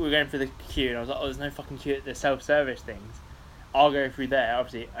 we were going through the queue, and I was like, "Oh, there's no fucking queue at the self-service things. I'll go through there."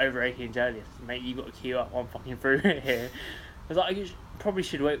 Obviously, over 18 earlier, mate, you got to queue up. I'm fucking through here. I was like, I probably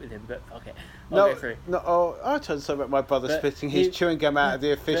should wait with him, but okay, I'll go through. I told you something about my brother spitting his chewing gum out of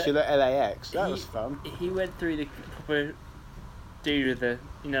the official at LAX. That was fun. He went through the proper dude with the,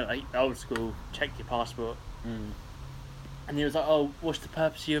 like old school, check your passport. And he was like, oh, what's the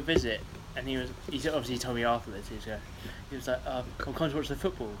purpose of your visit? And he obviously told me afterwards. He was like, I'm coming to watch the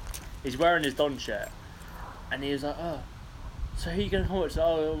football. He's wearing his Don shirt. And he was like, oh, so who are you going to come watch?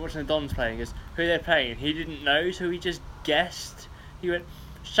 Oh, I'm watching the Dons playing. He goes, who are they playing? He didn't know, so he just guessed. He went,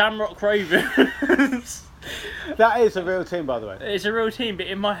 Shamrock Rovers. That is a real team, by the way. It's a real team, but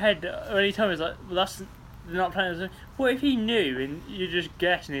in my head, when he told me, I was like, well, they're not playing. I was like, what if he knew and you just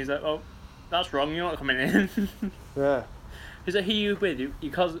guessed? And he's like, oh, that's wrong, you're not coming in. Yeah. He's like, who are you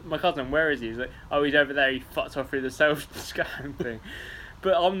with? My cousin, where is he? He's like, oh, he's over there, he fucked off through the self-scan thing.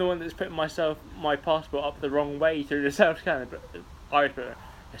 But I'm the one that's putting my passport up the wrong way through the self-scanner. But Irish put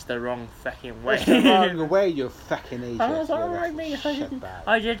it's the wrong fucking way. It's the wrong way, you fucking idiot. I was like,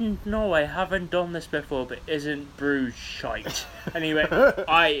 I didn't know, I haven't done this before, but isn't Bruges shite? And he went,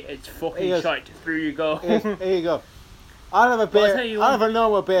 it's fucking shite, through you go. Here you go. I'll have a beer. I'll have a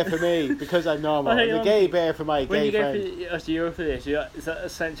normal beer for me because I'm normal. And a gay beer for my gay friend. So you're for this, is that a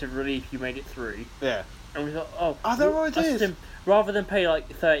sense of relief you made it through? Yeah. And we thought, oh, there what it is. Rather than pay like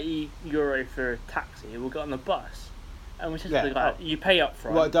 €30 for a taxi, we'll get on the bus. And we said to the guy, you pay up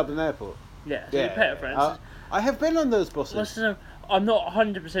front. What, at Dublin Airport? Yeah, so you pay up front. I have been on those buses. I'm not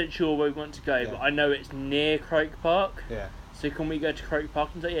 100% sure where we want to go, but I know it's near Croke Park. Yeah. So can we go to Croke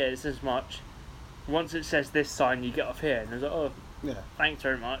Park? And say, yeah, it's this much. Once it says this sign, you get off here. And I was like, oh, thanks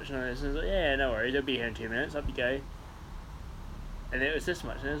very much. And I was like, yeah, no worries, I'll be here in 2 minutes. Up you go. And it was this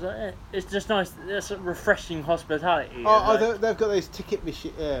much. And it was like, it's just nice. It's refreshing hospitality. They've got those ticket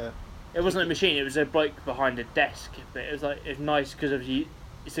machines. Yeah. It wasn't a machine. It was a bloke behind a desk. But it was nice because obviously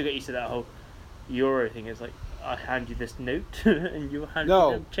you still get used to that whole euro thing. It's like, I hand you this note and you hand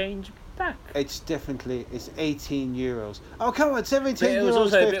No. me the change back. It's 18 euros. Oh, come on, 17 But it euros. was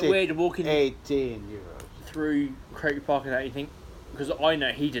also 50. a bit weird walking 18 euros. through Craig Park and that. You think, because I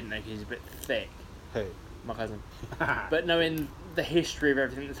know he didn't know because he's a bit thick, Who? my cousin. But knowing the history of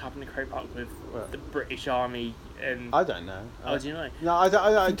everything that's happened in Craig Park with What? the British Army and I don't know. oh, do you know? No, I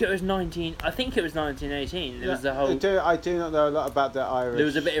think it was 1918. It was the whole. I do not know a lot about the Irish. There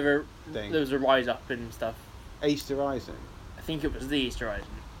was a bit of a thing. there was a rise up and stuff. Easter Rising. I think it was the Easter Rising.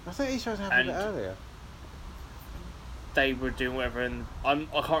 I think Easter Rising happened a bit And- earlier. They were doing whatever, and I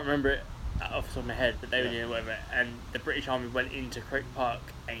can't remember it off the top of my head, but they were doing whatever, and the British Army went into Craig Park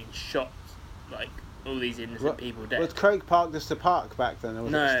and shot like all these innocent people dead. Was Craig Park just a park back then? Or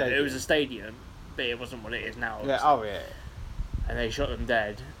was No, it a stadium? it was a stadium, but it wasn't what it is now. Yeah. obviously. Oh yeah. And they shot them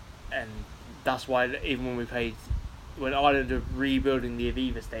dead, and that's why even when we played, when Ireland were rebuilding the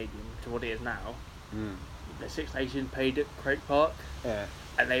Aviva Stadium to what it is now, the Six Nations played at Craig Park, Yeah.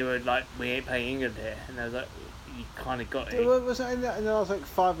 and they were like, "We ain't playing England here," and I was like, "You kind of got it." Was it in the last like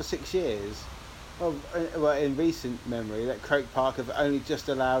 5 or 6 years? Well, in recent memory, that Craig Park have only just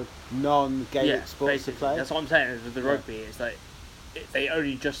allowed non-Gaelic sports to basically. play. That's what I'm saying. Is with the rugby, it's like they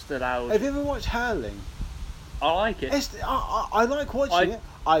only just allowed. Have you ever watched hurling? I like it. I like watching it.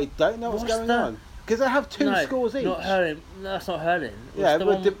 I don't know what's going on because they have two No, scores each. Not hurling. No, that's not hurling. What's Yeah, the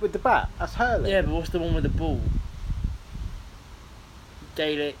with, one... with the bat. That's hurling. Yeah, but what's the one with the ball?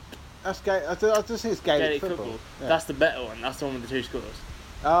 Gaelic. That's I just think it's Gaelic football. Yeah. That's the better one. That's the one with the 2 scores.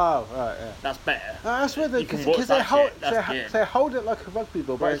 Oh, right, yeah. That's better. No, that's where You can watch because they that hold shit, that's good. they hold it like a rugby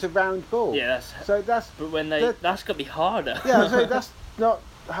ball, but it's a round ball. Yeah, that's. So that's But when that's got to be harder. yeah. So that's not.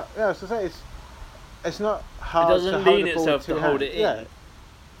 Yeah, so say it's not hard. It doesn't to hold lean the ball itself with to two hold hands. it in. Yeah.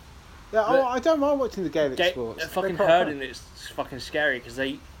 Yeah, But- I don't mind watching the Gaelic sports. Fucking They're quite fun. hurling, it's fucking scary because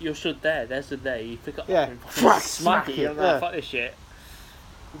you're stood there, they're stood there, you pick up Yeah. and fucking smack it, it, you're like, yeah. fuck this shit.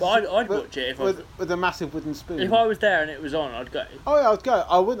 But I'd watch it if I was, with a massive wooden spoon. if I was there and it was on, I'd go. Oh yeah, I'd go.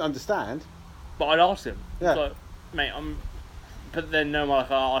 I wouldn't understand. But I'd ask him. Yeah. It's like, mate, But then no,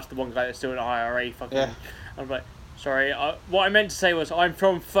 like I asked the one guy that's still in IRA, fucking. Yeah. I'm like, sorry, what I meant to say was I'm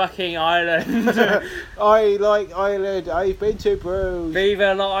from fucking Ireland. I like Ireland. I've been to Bruges.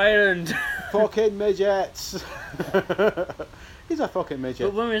 Viva la Ireland. Fucking midgets. He's a fucking midget.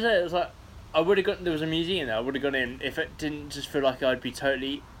 But when we said it was like, I would have got. There was a museum there. I would have gone in if it didn't just feel like I'd be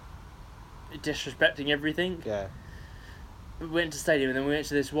totally disrespecting everything. Yeah. We went to the stadium and then we went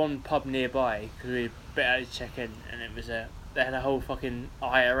to this one pub nearby because we were a bit out to check in, and it was they had a whole fucking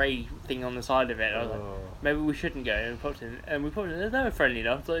IRA thing on the side of it. And I was like, maybe we shouldn't go. And we popped in, they were friendly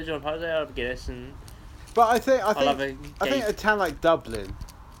enough. So John Park, I'll have a Guinness and But I think I think a town like Dublin,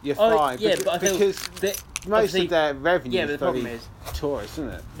 you're Oh, fine. yeah, because, but I think because most obviously- of their revenue yeah, but is the problem bloody is tourists,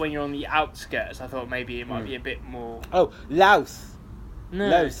 isn't it? when you're on the outskirts, I thought maybe it might be a bit more. Oh, Louth. No.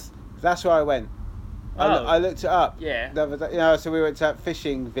 Louth. That's where I went. Oh. I looked it up. Yeah. The other day, you know, so we went to that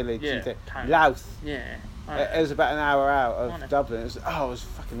fishing village. Yeah, and thing. town. Louth. Yeah. It was about an hour out I of know. Dublin. It was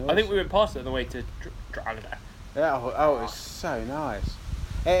fucking awesome. I think we went past it on the way to Drogheda. Yeah, it was so nice.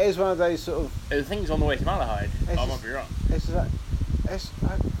 It is one of those sort of. The thing's on the way to Malahide. I might just- be wrong. It's like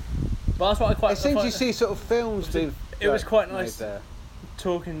But that's what I quite. it seems I you see sort of films being. it was quite made nice. there.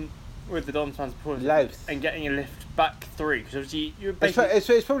 Talking with the Don fans before Louth. and getting a lift back through because obviously you're It's,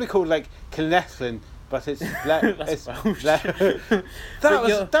 basically. it's probably called like Clonethlin, but it's That's Welsh. But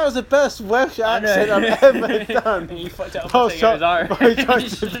that was the best Welsh I know. accent I've ever done. And you fucked it up I by was saying it trying, was I was trying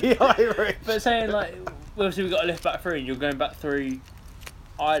Irish. to be Irish. But saying like, obviously we got a lift back through, and you're going back through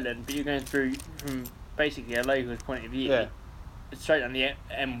Ireland, but you're going through from basically a local's point of view. Yeah. It's straight on the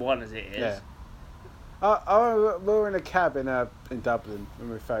M1 as it is. Yeah. We were in a cab in Dublin when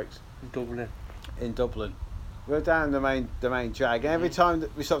we were folks. Dublin. In Dublin. We were down the main drag, and every time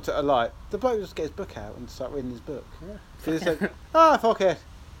that we stopped at a light, the bloke would just get his book out and start reading his book. So he's like, fuck it.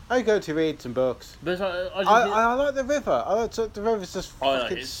 I go to read some books. But it's like, I like the river. The river's just I like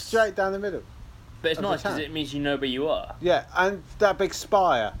fucking it. straight down the middle. but it's of the nice because town. it means you know where you are. Yeah, and that big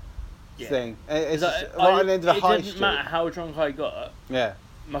spire Yeah. thing. It's Like, just right on the end of the high it didn't street. matter how drunk I got. Yeah,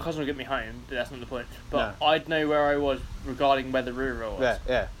 My cousin would get me home, but that's not the point. But No. I'd know where I was regarding where the river was. yeah,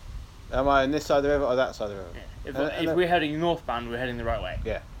 yeah. Am I on this side of the river or that side of the river? Yeah. If, And- if we're heading northbound, we're heading the right way.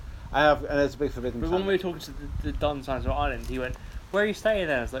 Yeah. And there's a big forbidden But tunnel. when we were talking to the Don Sands of Ireland, he went, "Where are you staying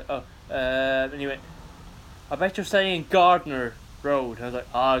there?" I was like, "Oh," and he went, "I bet you're staying in Gardner Road." I was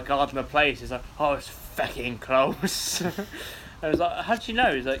like, Gardner Place." He's like, "Oh, it's fucking close." I was like, "How did you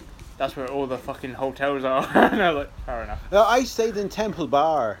know?" He's like, "That's where all the fucking hotels are." And I was like, "Fair enough." No, I stayed in Temple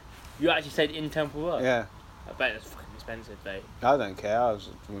Bar. You actually stayed in Temple Bar? Yeah. I bet it's fucking expensive though. I don't care. I was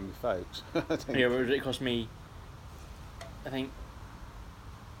with my folks. Yeah, but it cost me, I think.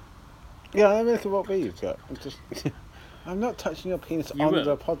 Yeah, let me look at what we've got. I'm not touching your penis You on will.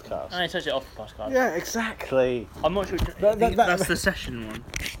 the podcast. I touch it off the podcast. Yeah, exactly. I'm not sure. That- That's the session one.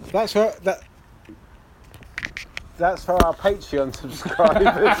 That's for That's for our Patreon subscribers.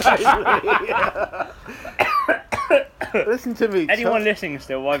 Listen to me. Anyone listening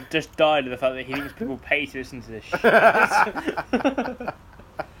still, I've just died of the fact that he thinks people pay to listen to this shit.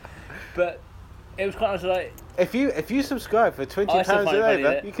 But it was quite nice, like... If you subscribe for £20 I still and find it funny over,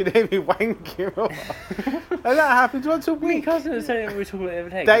 that- you can hear me wanking off. And that happens once a Me week. and Carson were saying we were talking about it the other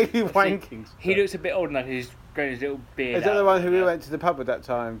day. Daily Obviously, wankings. He looks a bit old now because he's grown his little beard Is that out. the one who we went to the pub at that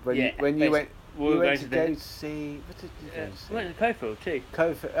time? When Yeah, you went, we you were went going to to go the- see... What did you go We see? went to Cofield too.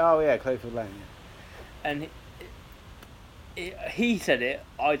 Clofield Lane. Yeah. And he said it.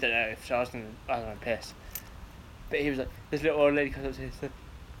 I don't know if I was going to piss. But he was like, this little old lady comes up to him and said,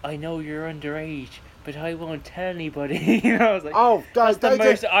 I know you're underage, but I won't tell anybody. And I was like, Oh, that's the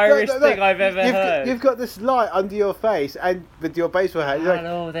most Irish thing I've ever heard. You've got this light under your face and with your baseball hat. You're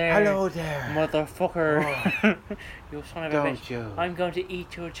Hello like, there. Hello there. Motherfucker. You son of a Don't bitch. you. I'm going to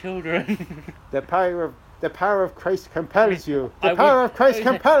eat your children. The power of Christ compels you. I The power would- of Christ I would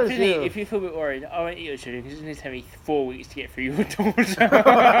say, compels Tiffany, you. If you feel a bit worried, I won't eat your children because it's going to take me 4 weeks to get through your daughter.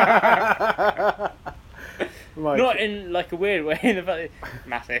 Right. Not in like a weird way, in the fact that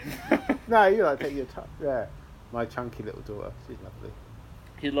massive. No, you like take your time. Yeah. My chunky little daughter. She's lovely.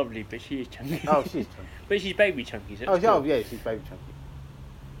 She's lovely, but she is chunky. Oh, she's chunky. But she's baby chunky, so Oh, it's cool. yeah, she's baby chunky.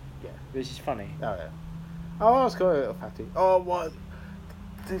 Yeah. But she's funny. Oh, yeah. Oh, I was got a little fatty. Oh, what?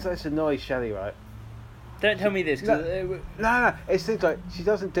 Things like this annoys Shelley, right? Don't tell me this, because No. It seems like she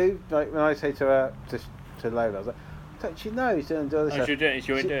doesn't do, like, when I say to her, to Lola, I was like, don't you know she doesn't do this stuff? she'll do it,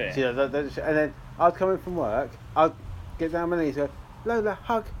 she won't do it. And then I'd come in from work, I'd get down on my knees, go, Lola,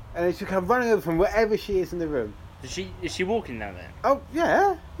 hug. And then she'd come running over from wherever she is in the room. Is she walking now then? Oh,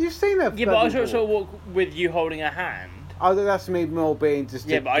 yeah. You've seen her. Yeah, but I bloody sort of walk. walk with you holding her hand. Oh, that's me more being just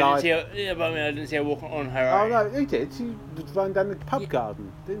Yeah, a but I guide. didn't see her. Yeah, but I mean, I didn't see her walking on her Oh, own. no, you did. She was running down the pub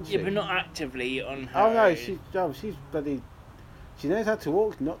garden, didn't she? Yeah, but not actively on her. Oh, no, own. she's bloody... She knows how to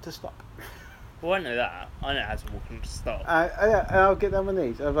walk, not to stop. Well, I know that. I know how to walk and stop. Yeah, and I'll get down on my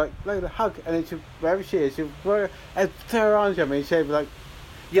knees. I'm like, Lola, hug. And then wherever she is, she'll throw her arms around me and she'll be like...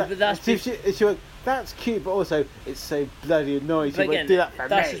 Yeah, but that's She'll like, that's cute, but also it's so bloody annoying. But She won't again, do that for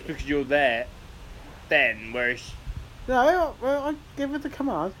that's me. just because you're there. Then, whereas No, well, I give her the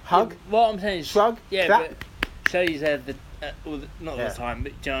command. Hug, Yeah, what I'm saying is, shrug, yeah, clap. but Shelley's there not all Yeah. the time,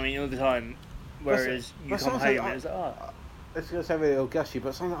 but do you know what I mean? All the time. Whereas you but come sometimes home and it's like, oh, It's going to sound really gushy,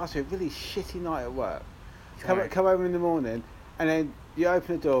 but sometimes I have a really shitty night at work. Right. Come home in the morning, and then you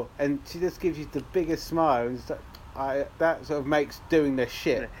open the door, and she just gives you the biggest smile, and it's like, that sort of makes doing the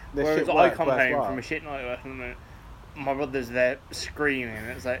shit. The whereas shit I work come home worthwhile. from a shit night at work and my brother's there screaming, and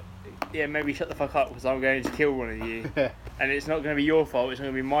it's like, yeah, maybe shut the fuck up because I'm going to kill one of you, and it's not going to be your fault. It's not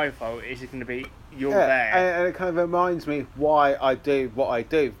going to be my fault. It's just going to be you're there. And it kind of reminds me why I do what I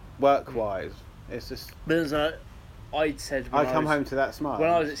do work-wise. It's just But it's like I'd said when I come was, home to that smile. when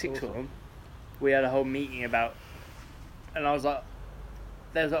I was at It's sixth awesome. form, we had a whole meeting about, and I was like,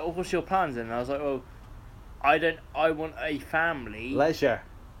 they was like, oh, what's your plans then? And I was like, well, I want a family. Leisure,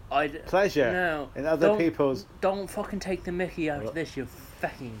 pleasure, No. in other don't- people's. Don't fucking take the mickey out of this, you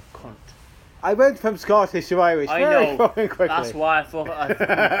fucking cunt. I went from Scottish to Irish I very know. fucking quickly. That's why I thought I'd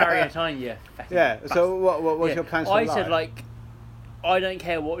carry it on you. Fucking Yeah. So bastard. what's Yeah, your plans for I life? said like, I don't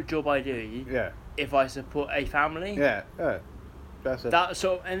care what job I do Yeah. if I support a family. Yeah. Yeah. That's it. That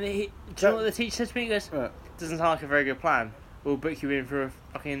sort of, and do you know what the teacher said to me? He goes, Yeah. doesn't sound like a very good plan. We'll book you in for a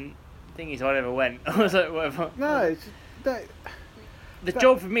fucking thingy, so I never went. I was like, whatever. No, it's that, The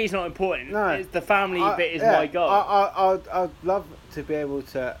job for me is not important. No. It's the family bit is yeah, my goal. I'd love to be able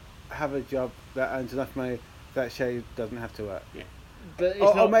to have a job that earns enough money that Shay doesn't have to work. but it's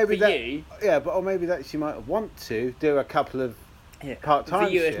or not maybe for that, you. Yeah, but or maybe that she might want to do a couple of Yeah. part-time For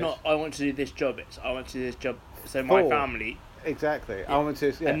you, shifts. it's not. I want to do this job. It's I want to do this job. So my For- family, Exactly. I want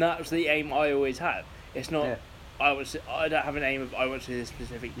to. Yeah. and that's the aim I always have. It's not. Yeah. I don't have an aim of I want to do this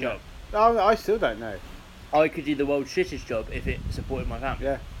specific job. I still don't know. I could do the world's shittest job if it supported my family.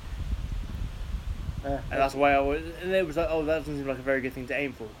 Yeah. Yeah. And that's why I was. And it was like, oh, that doesn't seem like a very good thing to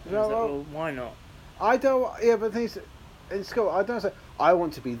aim for. And I was like, Well, well, why not? I don't. Yeah, but the thing is, in school, I don't say I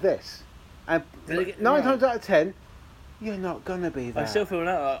want to be this, and Does it get- 9 no. times out of 10, you're not gonna be that. I still feel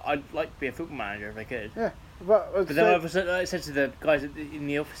now I'd like to be a football manager if I could. Yeah, but But then I said to the guys in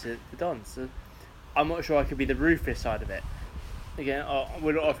the office at the Dons, I'm not sure I could be the ruthless side of it. Again,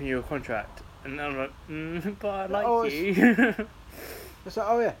 we're not offering you a contract. And I'm like, but I like Oh, you. It's like,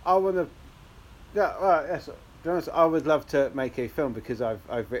 oh yeah, I want to. Yeah, well, yes. To be honest, I would love to make a film because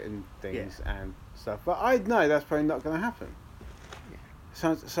I've written things and stuff, but I know that's probably not going to happen.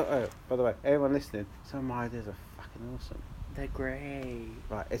 Yeah. So, by the way, everyone listening, some of my ideas are fucking awesome. They're great.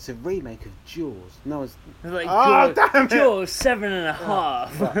 Right, it's a remake of Jaws. No one's. They're like, Oh, damn it! Jaws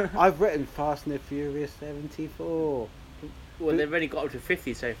 7.5. Right, I've written Fast and the Furious 74. Well, they've only got up to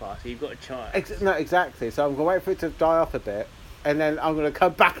 50 so far, so you've got a chance. No, exactly. So I'm going to wait for it to die off a bit, and then I'm going to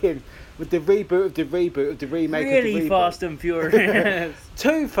come back in with the reboot of the reboot of the remake of the Really reboot. fast and furious.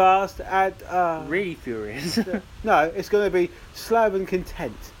 Too fast and... Really furious. No, it's going to be slow and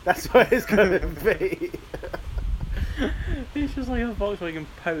content. That's what it's going to be. It's just like a Volkswagen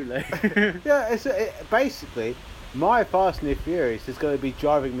Polo. Yeah, basically, my Fast and the Furious is going to be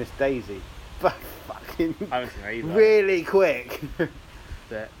driving Miss Daisy. But fucking I haven't seen that either. really quick.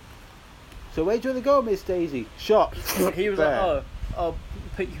 But So where do you want to go, Miss Daisy? Shop. he was There. like, oh, I'll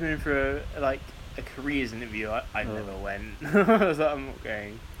put you in for a careers interview. I never went. I was like, I'm not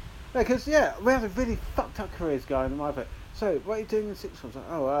going. Because, we have a really fucked up careers going in my bit. So, what are you doing in 6 months?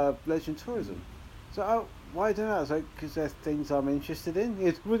 Like, leisure and tourism. So, why are you doing that? I was like, because there's things I'm interested in.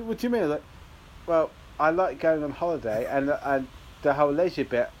 He goes, what do you mean? I was like, well, I like going on holiday and the whole leisure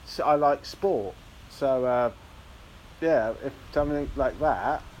bit, so I like sport. So, if something like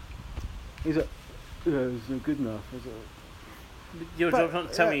that, he's like, it's not good enough. I was like, Your job's not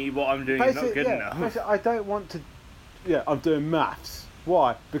to tell me what I'm doing is not good enough. Basically, I don't want to... Yeah, I'm doing maths.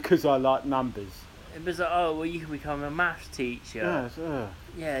 Why? Because I like numbers. It was like, oh, well, you can become a maths teacher.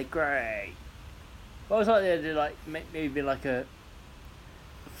 Yeah, great. Well, I was like, they like maybe like a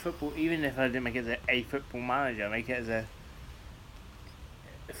football. Even if I didn't make it as a football manager, make it as a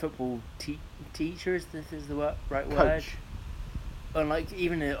football teacher. Is the right word? Coach. And like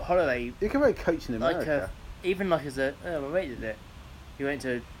even a holiday. You can make coach in America. Even like as a my mate did it. He went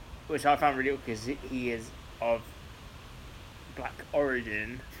to, which I found really cool because he is of black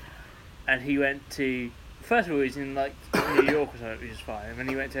origin, and he went to. First of all, he was in like New York or something, which is fine. And then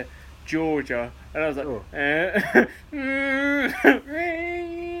he went to Georgia, and I was like,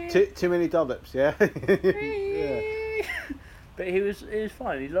 Too many dollops, yeah. Yeah. But it was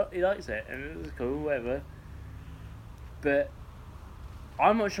fine. He likes it, and it was cool, whatever. But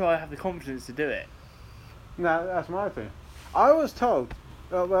I'm not sure I have the confidence to do it. No, that's my thing. I was told.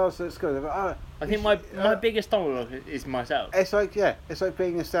 Well, so it's good. I think my biggest stumbling block is myself. It's like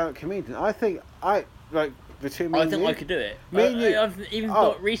being a stand-up comedian. I think between me I and think you, I could do it. Me and you. I've even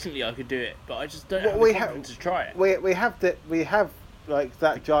thought recently I could do it, but I just don't have the confidence to try it. We have like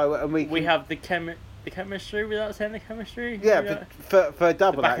that gyro, and we have the chemistry without saying the chemistry. Yeah, but for a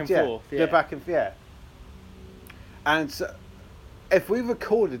double back act, and yeah. forth, The back and yeah. And so, if we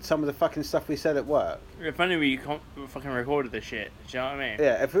recorded some of the fucking stuff we said at work. If only we fucking recorded this shit. Do you know what I mean?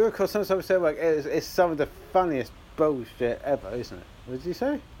 Yeah, if we record some of the stuff we said at work, it's some of the funniest bullshit ever, isn't it? What did you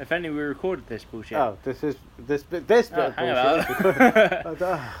say? If only we recorded this bullshit. Oh, this bit of bullshit.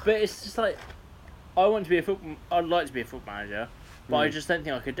 But it's just like, I'd like to be a football manager, but I just don't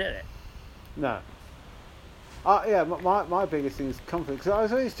think I could do it. No. My biggest thing is confidence. Because I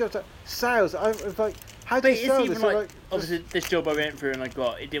was always just sales. I was like, how do you sell this? Obviously, this job I went through and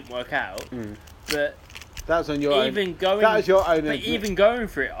it didn't work out. But that was on your own. That was your own. But even going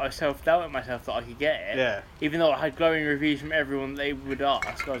for it, I self-doubted myself that I could get it. Yeah. Even though I had glowing reviews from everyone they would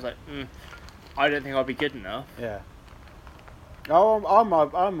ask, I was like, I don't think I'll be good enough. Yeah.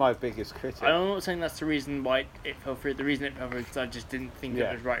 I'm my biggest critic. I'm not saying that's the reason why it fell through. The reason it fell through is because I just didn't think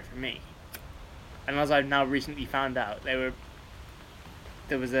it was right for me. And as I've now recently found out, there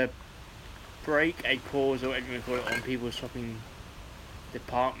was a break, a pause, or whatever you call it, on people swapping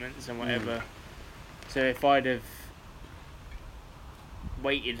departments and whatever. So if I'd have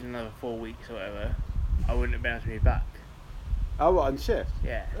waited another 4 weeks or whatever, I wouldn't have been able to move back. Oh, what, on shift?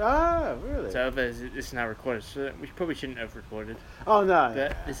 Yeah. Ah, really? So this is now recorded, so we probably shouldn't have recorded. Oh, no.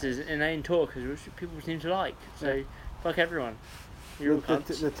 But this is inane talk, which people seem to like. So, fuck everyone. You're all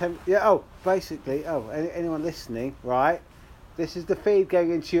cunts. Basically, anyone listening, right? This is the feed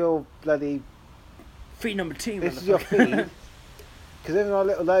going into your bloody... Feed number 2, This is your feed. Because in our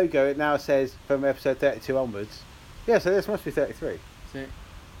little logo, it now says from episode 32 onwards. Yeah, so this must be 33. So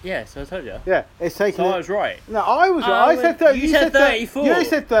I told you. Yeah, it's taking... So I was right. No, I was right. I said 30. You said 34. You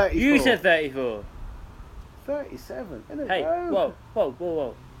said 34. You said 34. 37. Hey,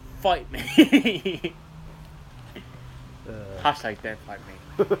 whoa. Fight me. Hashtag don't fight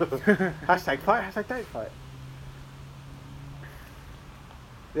me. Hashtag fight, hashtag don't fight.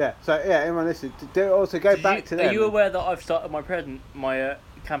 Yeah, so anyone listening, do also go back to them. Are you aware that I've started my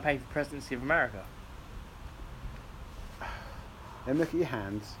campaign for presidency of America. Then look at your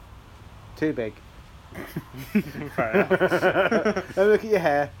hands. Too big. Fair enough. Then look at your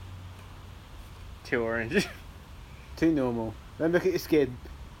hair. Too orange. Too normal. Then look at your skin.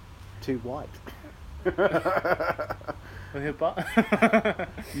 Too white. With your butt.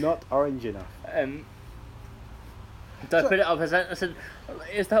 Not orange enough. So I put it up as I said,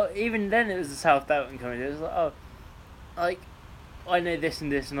 even then it was a self-doubting comment. It was like, oh, like, I know this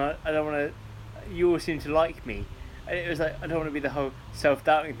and this, and I don't want to. You all seem to like me, and it was like I don't want to be the whole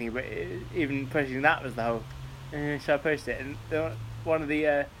self-doubting thing, but even pushing that was the whole. Should I post it? And one of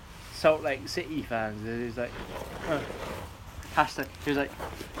the Salt Lake City fans is like, oh, hashtag. He was like,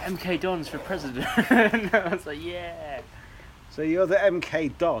 MK Don's for president, and I was like, yeah. So you're the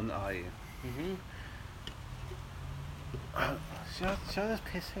MK Don, are you? Mhm. Should I just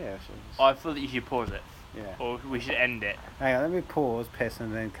piss here? I thought that you should pause it, Yeah. or we should end it. Hang on, let me pause, piss,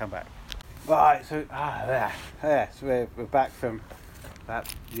 and then come back. Right, so so we're back from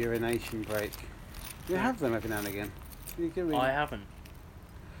that urination break. You have them every now and again. You can really... I haven't.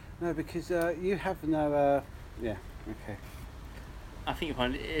 No, because you have no. Yeah. Okay. I think you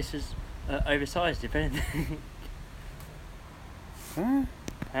find it's just oversized, if anything. Huh?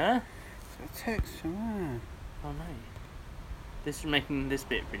 Huh? So text from her. Oh no. This is making this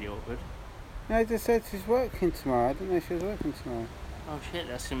bit really awkward. No, I just said she's working tomorrow. I didn't know she was working tomorrow. Oh shit,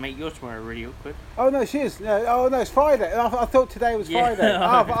 that's gonna make your tomorrow really awkward. Oh no, she is. No, oh no, it's Friday. I thought today was Yeah. Friday.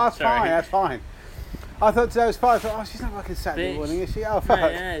 Oh, that's Sorry. fine. That's fine. I thought today was Friday. I thought, oh, she's not working Saturday Bitch. morning, is she? Oh fuck.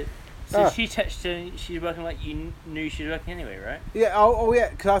 No. So Oh. she texted she's working like you knew she was working anyway, right? Yeah. Oh yeah.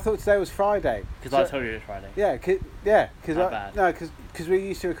 Because I thought today was Friday. Because I told you it was Friday. Yeah. Because Not bad. no, because we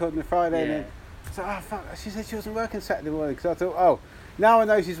used to record on the Friday, and Yeah. then so oh fuck. She said she wasn't working Saturday morning. Because I thought, oh, now I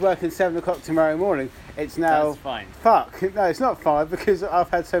know she's working 7 o'clock tomorrow morning. It's now. That's fine. Fuck. No, it's not 5 because I've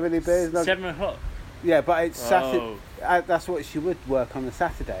had so many beers. and I've- 7 o'clock. Yeah, but it's Saturday. Oh. That's what she would work on a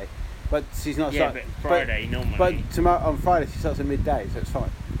Saturday, but she's not. Yeah, but Friday normally. But tomorrow on Friday she starts at midday, so it's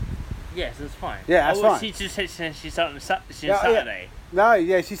fine. Yes, that's fine. Yeah, that's well, fine. She just said she's starting she's Yeah, Saturday. No,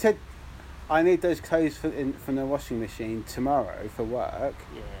 yeah, she said, I need those clothes from the washing machine tomorrow for work.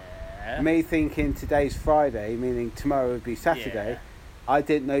 Yeah. Me thinking today's Friday, meaning tomorrow would be Saturday. Yeah. I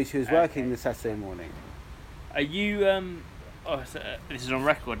didn't know she was working Okay. the Saturday morning. Are you Oh, so, this is on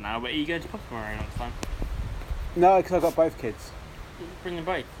record now. But are you going to pub tomorrow next time? No, because I've got both kids. Bring them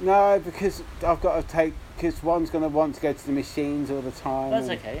both. No, because I've got to take. Because one's going to want to go to the machines all the time. That's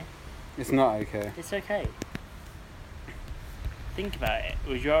and okay. It's not okay. It's okay. Think about it.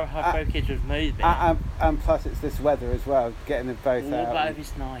 Would you rather have both kids with nose bit? And plus it's this weather as well, getting them both What out. about if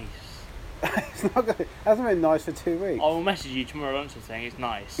it's nice? It's not good. It hasn't been nice for 2 weeks. I will message you tomorrow lunchtime saying it's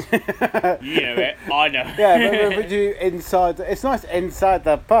nice. You know it. I know. Yeah, but would you inside? It's nice inside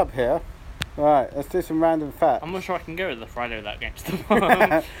the pub here. Right, let's do some random facts. I'm not sure I can go with the Friday without going to the pub.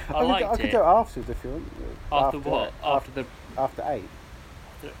 I liked I could it. do it afterwards if you want. After what? After 8.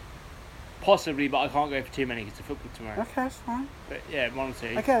 Possibly, but I can't go for too many because of football tomorrow. Okay, that's fine. But yeah, 1 or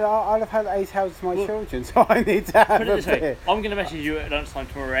 2. Okay, I'll have had 8 hours with my Well, children, so I need to have Put it a this way, beer. I'm going to message you at lunchtime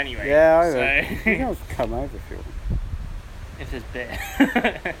tomorrow anyway. Yeah, I will. So, You can always come over if you want. if there's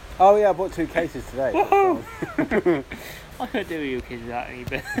beer. Oh yeah, I bought 2 cases today. Woohoo! I could do with your kids without any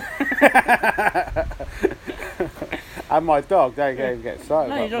beer. And my dog, don't even get started.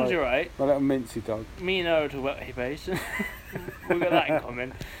 No, your dog's alright. My little mincy dog. Me and her are talking about hippos. We've got that in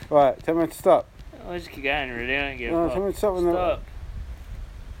common. Right, tell me to stop. I'll just keep going, really. I don't give No, a tell me fuck. to stop. With Stop.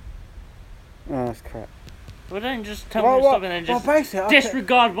 Oh, that's crap. Well, don't just tell me to stop and then just basically,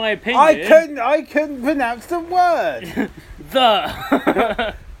 disregard my opinion. I couldn't pronounce the word.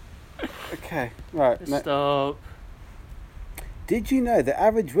 The. Okay, right. Stop. Did you know that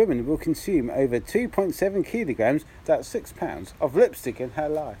average woman will consume over 2.7 kilograms, that's 6 pounds, of lipstick in her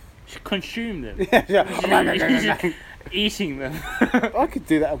life? Consume them. Yeah. Eating them. I could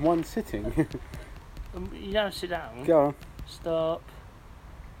do that in one sitting. You don't sit down. Go on. Stop.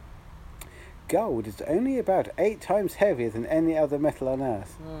 Gold is only about 8 times heavier than any other metal on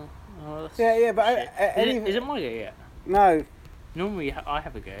Earth. Oh, that's Yeah, but shit. Is it my go yet? No, Normally I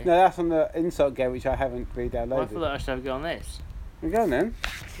have a go. no, that's on the insult game, which I haven't I re-downloaded. thought that I should have a go on this. We're going then.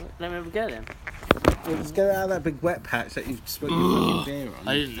 Let me have a go then. Let's get out of that big wet patch that you've spilled your fucking beer on.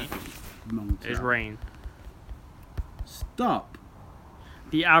 I didn't. Monkey. It's rain. Stop.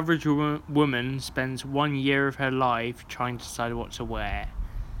 The average woman spends 1 year of her life trying to decide what to wear.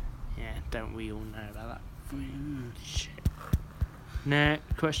 Yeah, don't we all know about that? Shit.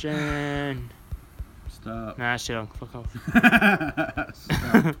 Next question. Stop. Nah, it's too long. Fuck off.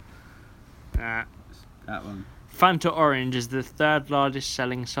 Stop. Nah. That one. Fanta Orange is the third largest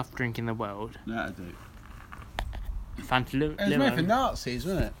selling soft drink in the world. That'll do. Fanta It was made for Nazis,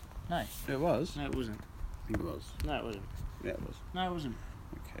 wasn't it? No. It was. No, it wasn't. I think it was. No, it wasn't. Yeah, it was. No, it wasn't.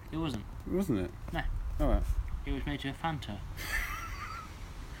 Okay. It wasn't. Wasn't it? No. Alright. It was made to a Fanta.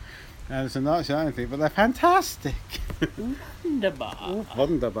 It's a Nazi, I don't think, but they're fantastic. Wunderbar.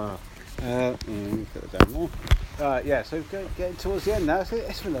 Wunderbar. Let me put it down there. Yeah, so we're getting towards the end now.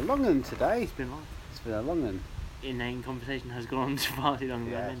 It's been a long one today. It's been long. It's been a long one. Inane conversation has gone on far too long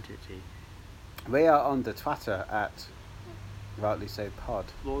than I meant it to. We are on the Twitter at Rightly So Pod.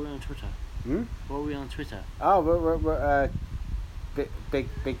 What are we on Twitter? Hmm? What are we on Twitter? Oh, we're big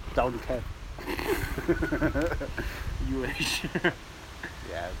Don Kev. You wish.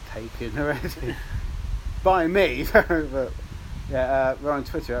 Yeah, taken already. By me. But, yeah, we're on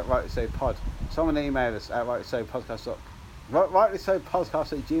Twitter at Rightly So Pod. Someone email us at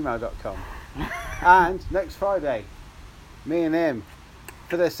rightlysopodcast@gmail.com. And next Friday, me and him,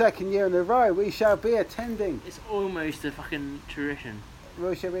 for the second year in a row, we shall be attending. It's almost a fucking tradition.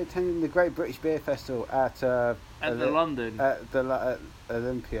 We shall be attending the Great British Beer Festival at the London. At the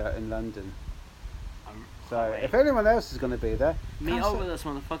Olympia in London. So wait. if anyone else is going to be there, Meet up with us,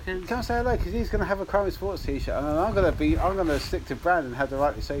 motherfuckers. Can I say hello? Because he's going to have a Crime Sports t-shirt, and I'm going to stick to brand and have the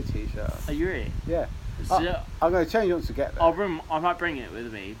Rightly So t-shirt. Are you really? Yeah. So, I'm going to change once to get there. I might bring it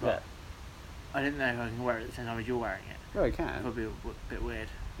with me, but I didn't know if I can wear it at the same time as you're wearing it. Well, you can. It'll be a bit weird.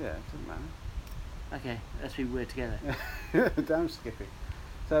 Yeah, it doesn't matter. Okay, let's be weird together. Damn Skippy.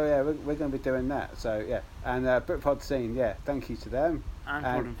 So yeah, we're going to be doing that. So yeah, and Britpod Scene, yeah, thank you to them. And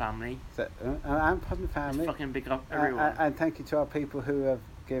Pod and Family. So, and Pod and Family. Let's fucking big up everyone. And thank you to our people who have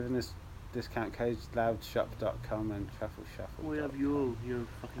given us discount codes, loudshop.com and truffleshuffle. We love you all. You're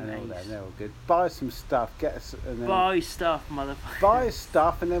fucking and all nice. that, they're all good. Buy some stuff, get us, and then Buy stuff, motherfucker. buy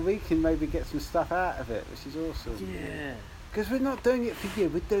stuff, and then we can maybe get some stuff out of it, which is awesome. Yeah. Because we're not doing it for you,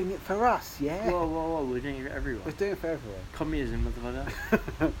 we're doing it for us, yeah? Whoa, we're doing it for everyone. We're doing it for everyone. Communism, motherfucker.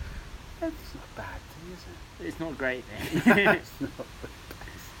 It's not a bad thing, is it? It's not a great thing. It's not the best.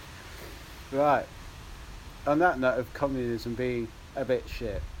 Right. On that note of communism being a bit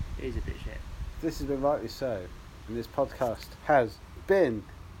shit, It is a bit shit. this has been Rightly So, and this podcast has been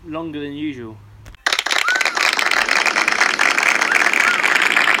Longer than usual.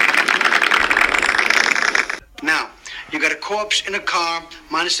 Now, you got a corpse in a car,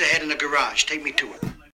 minus the head in a garage. Take me to it.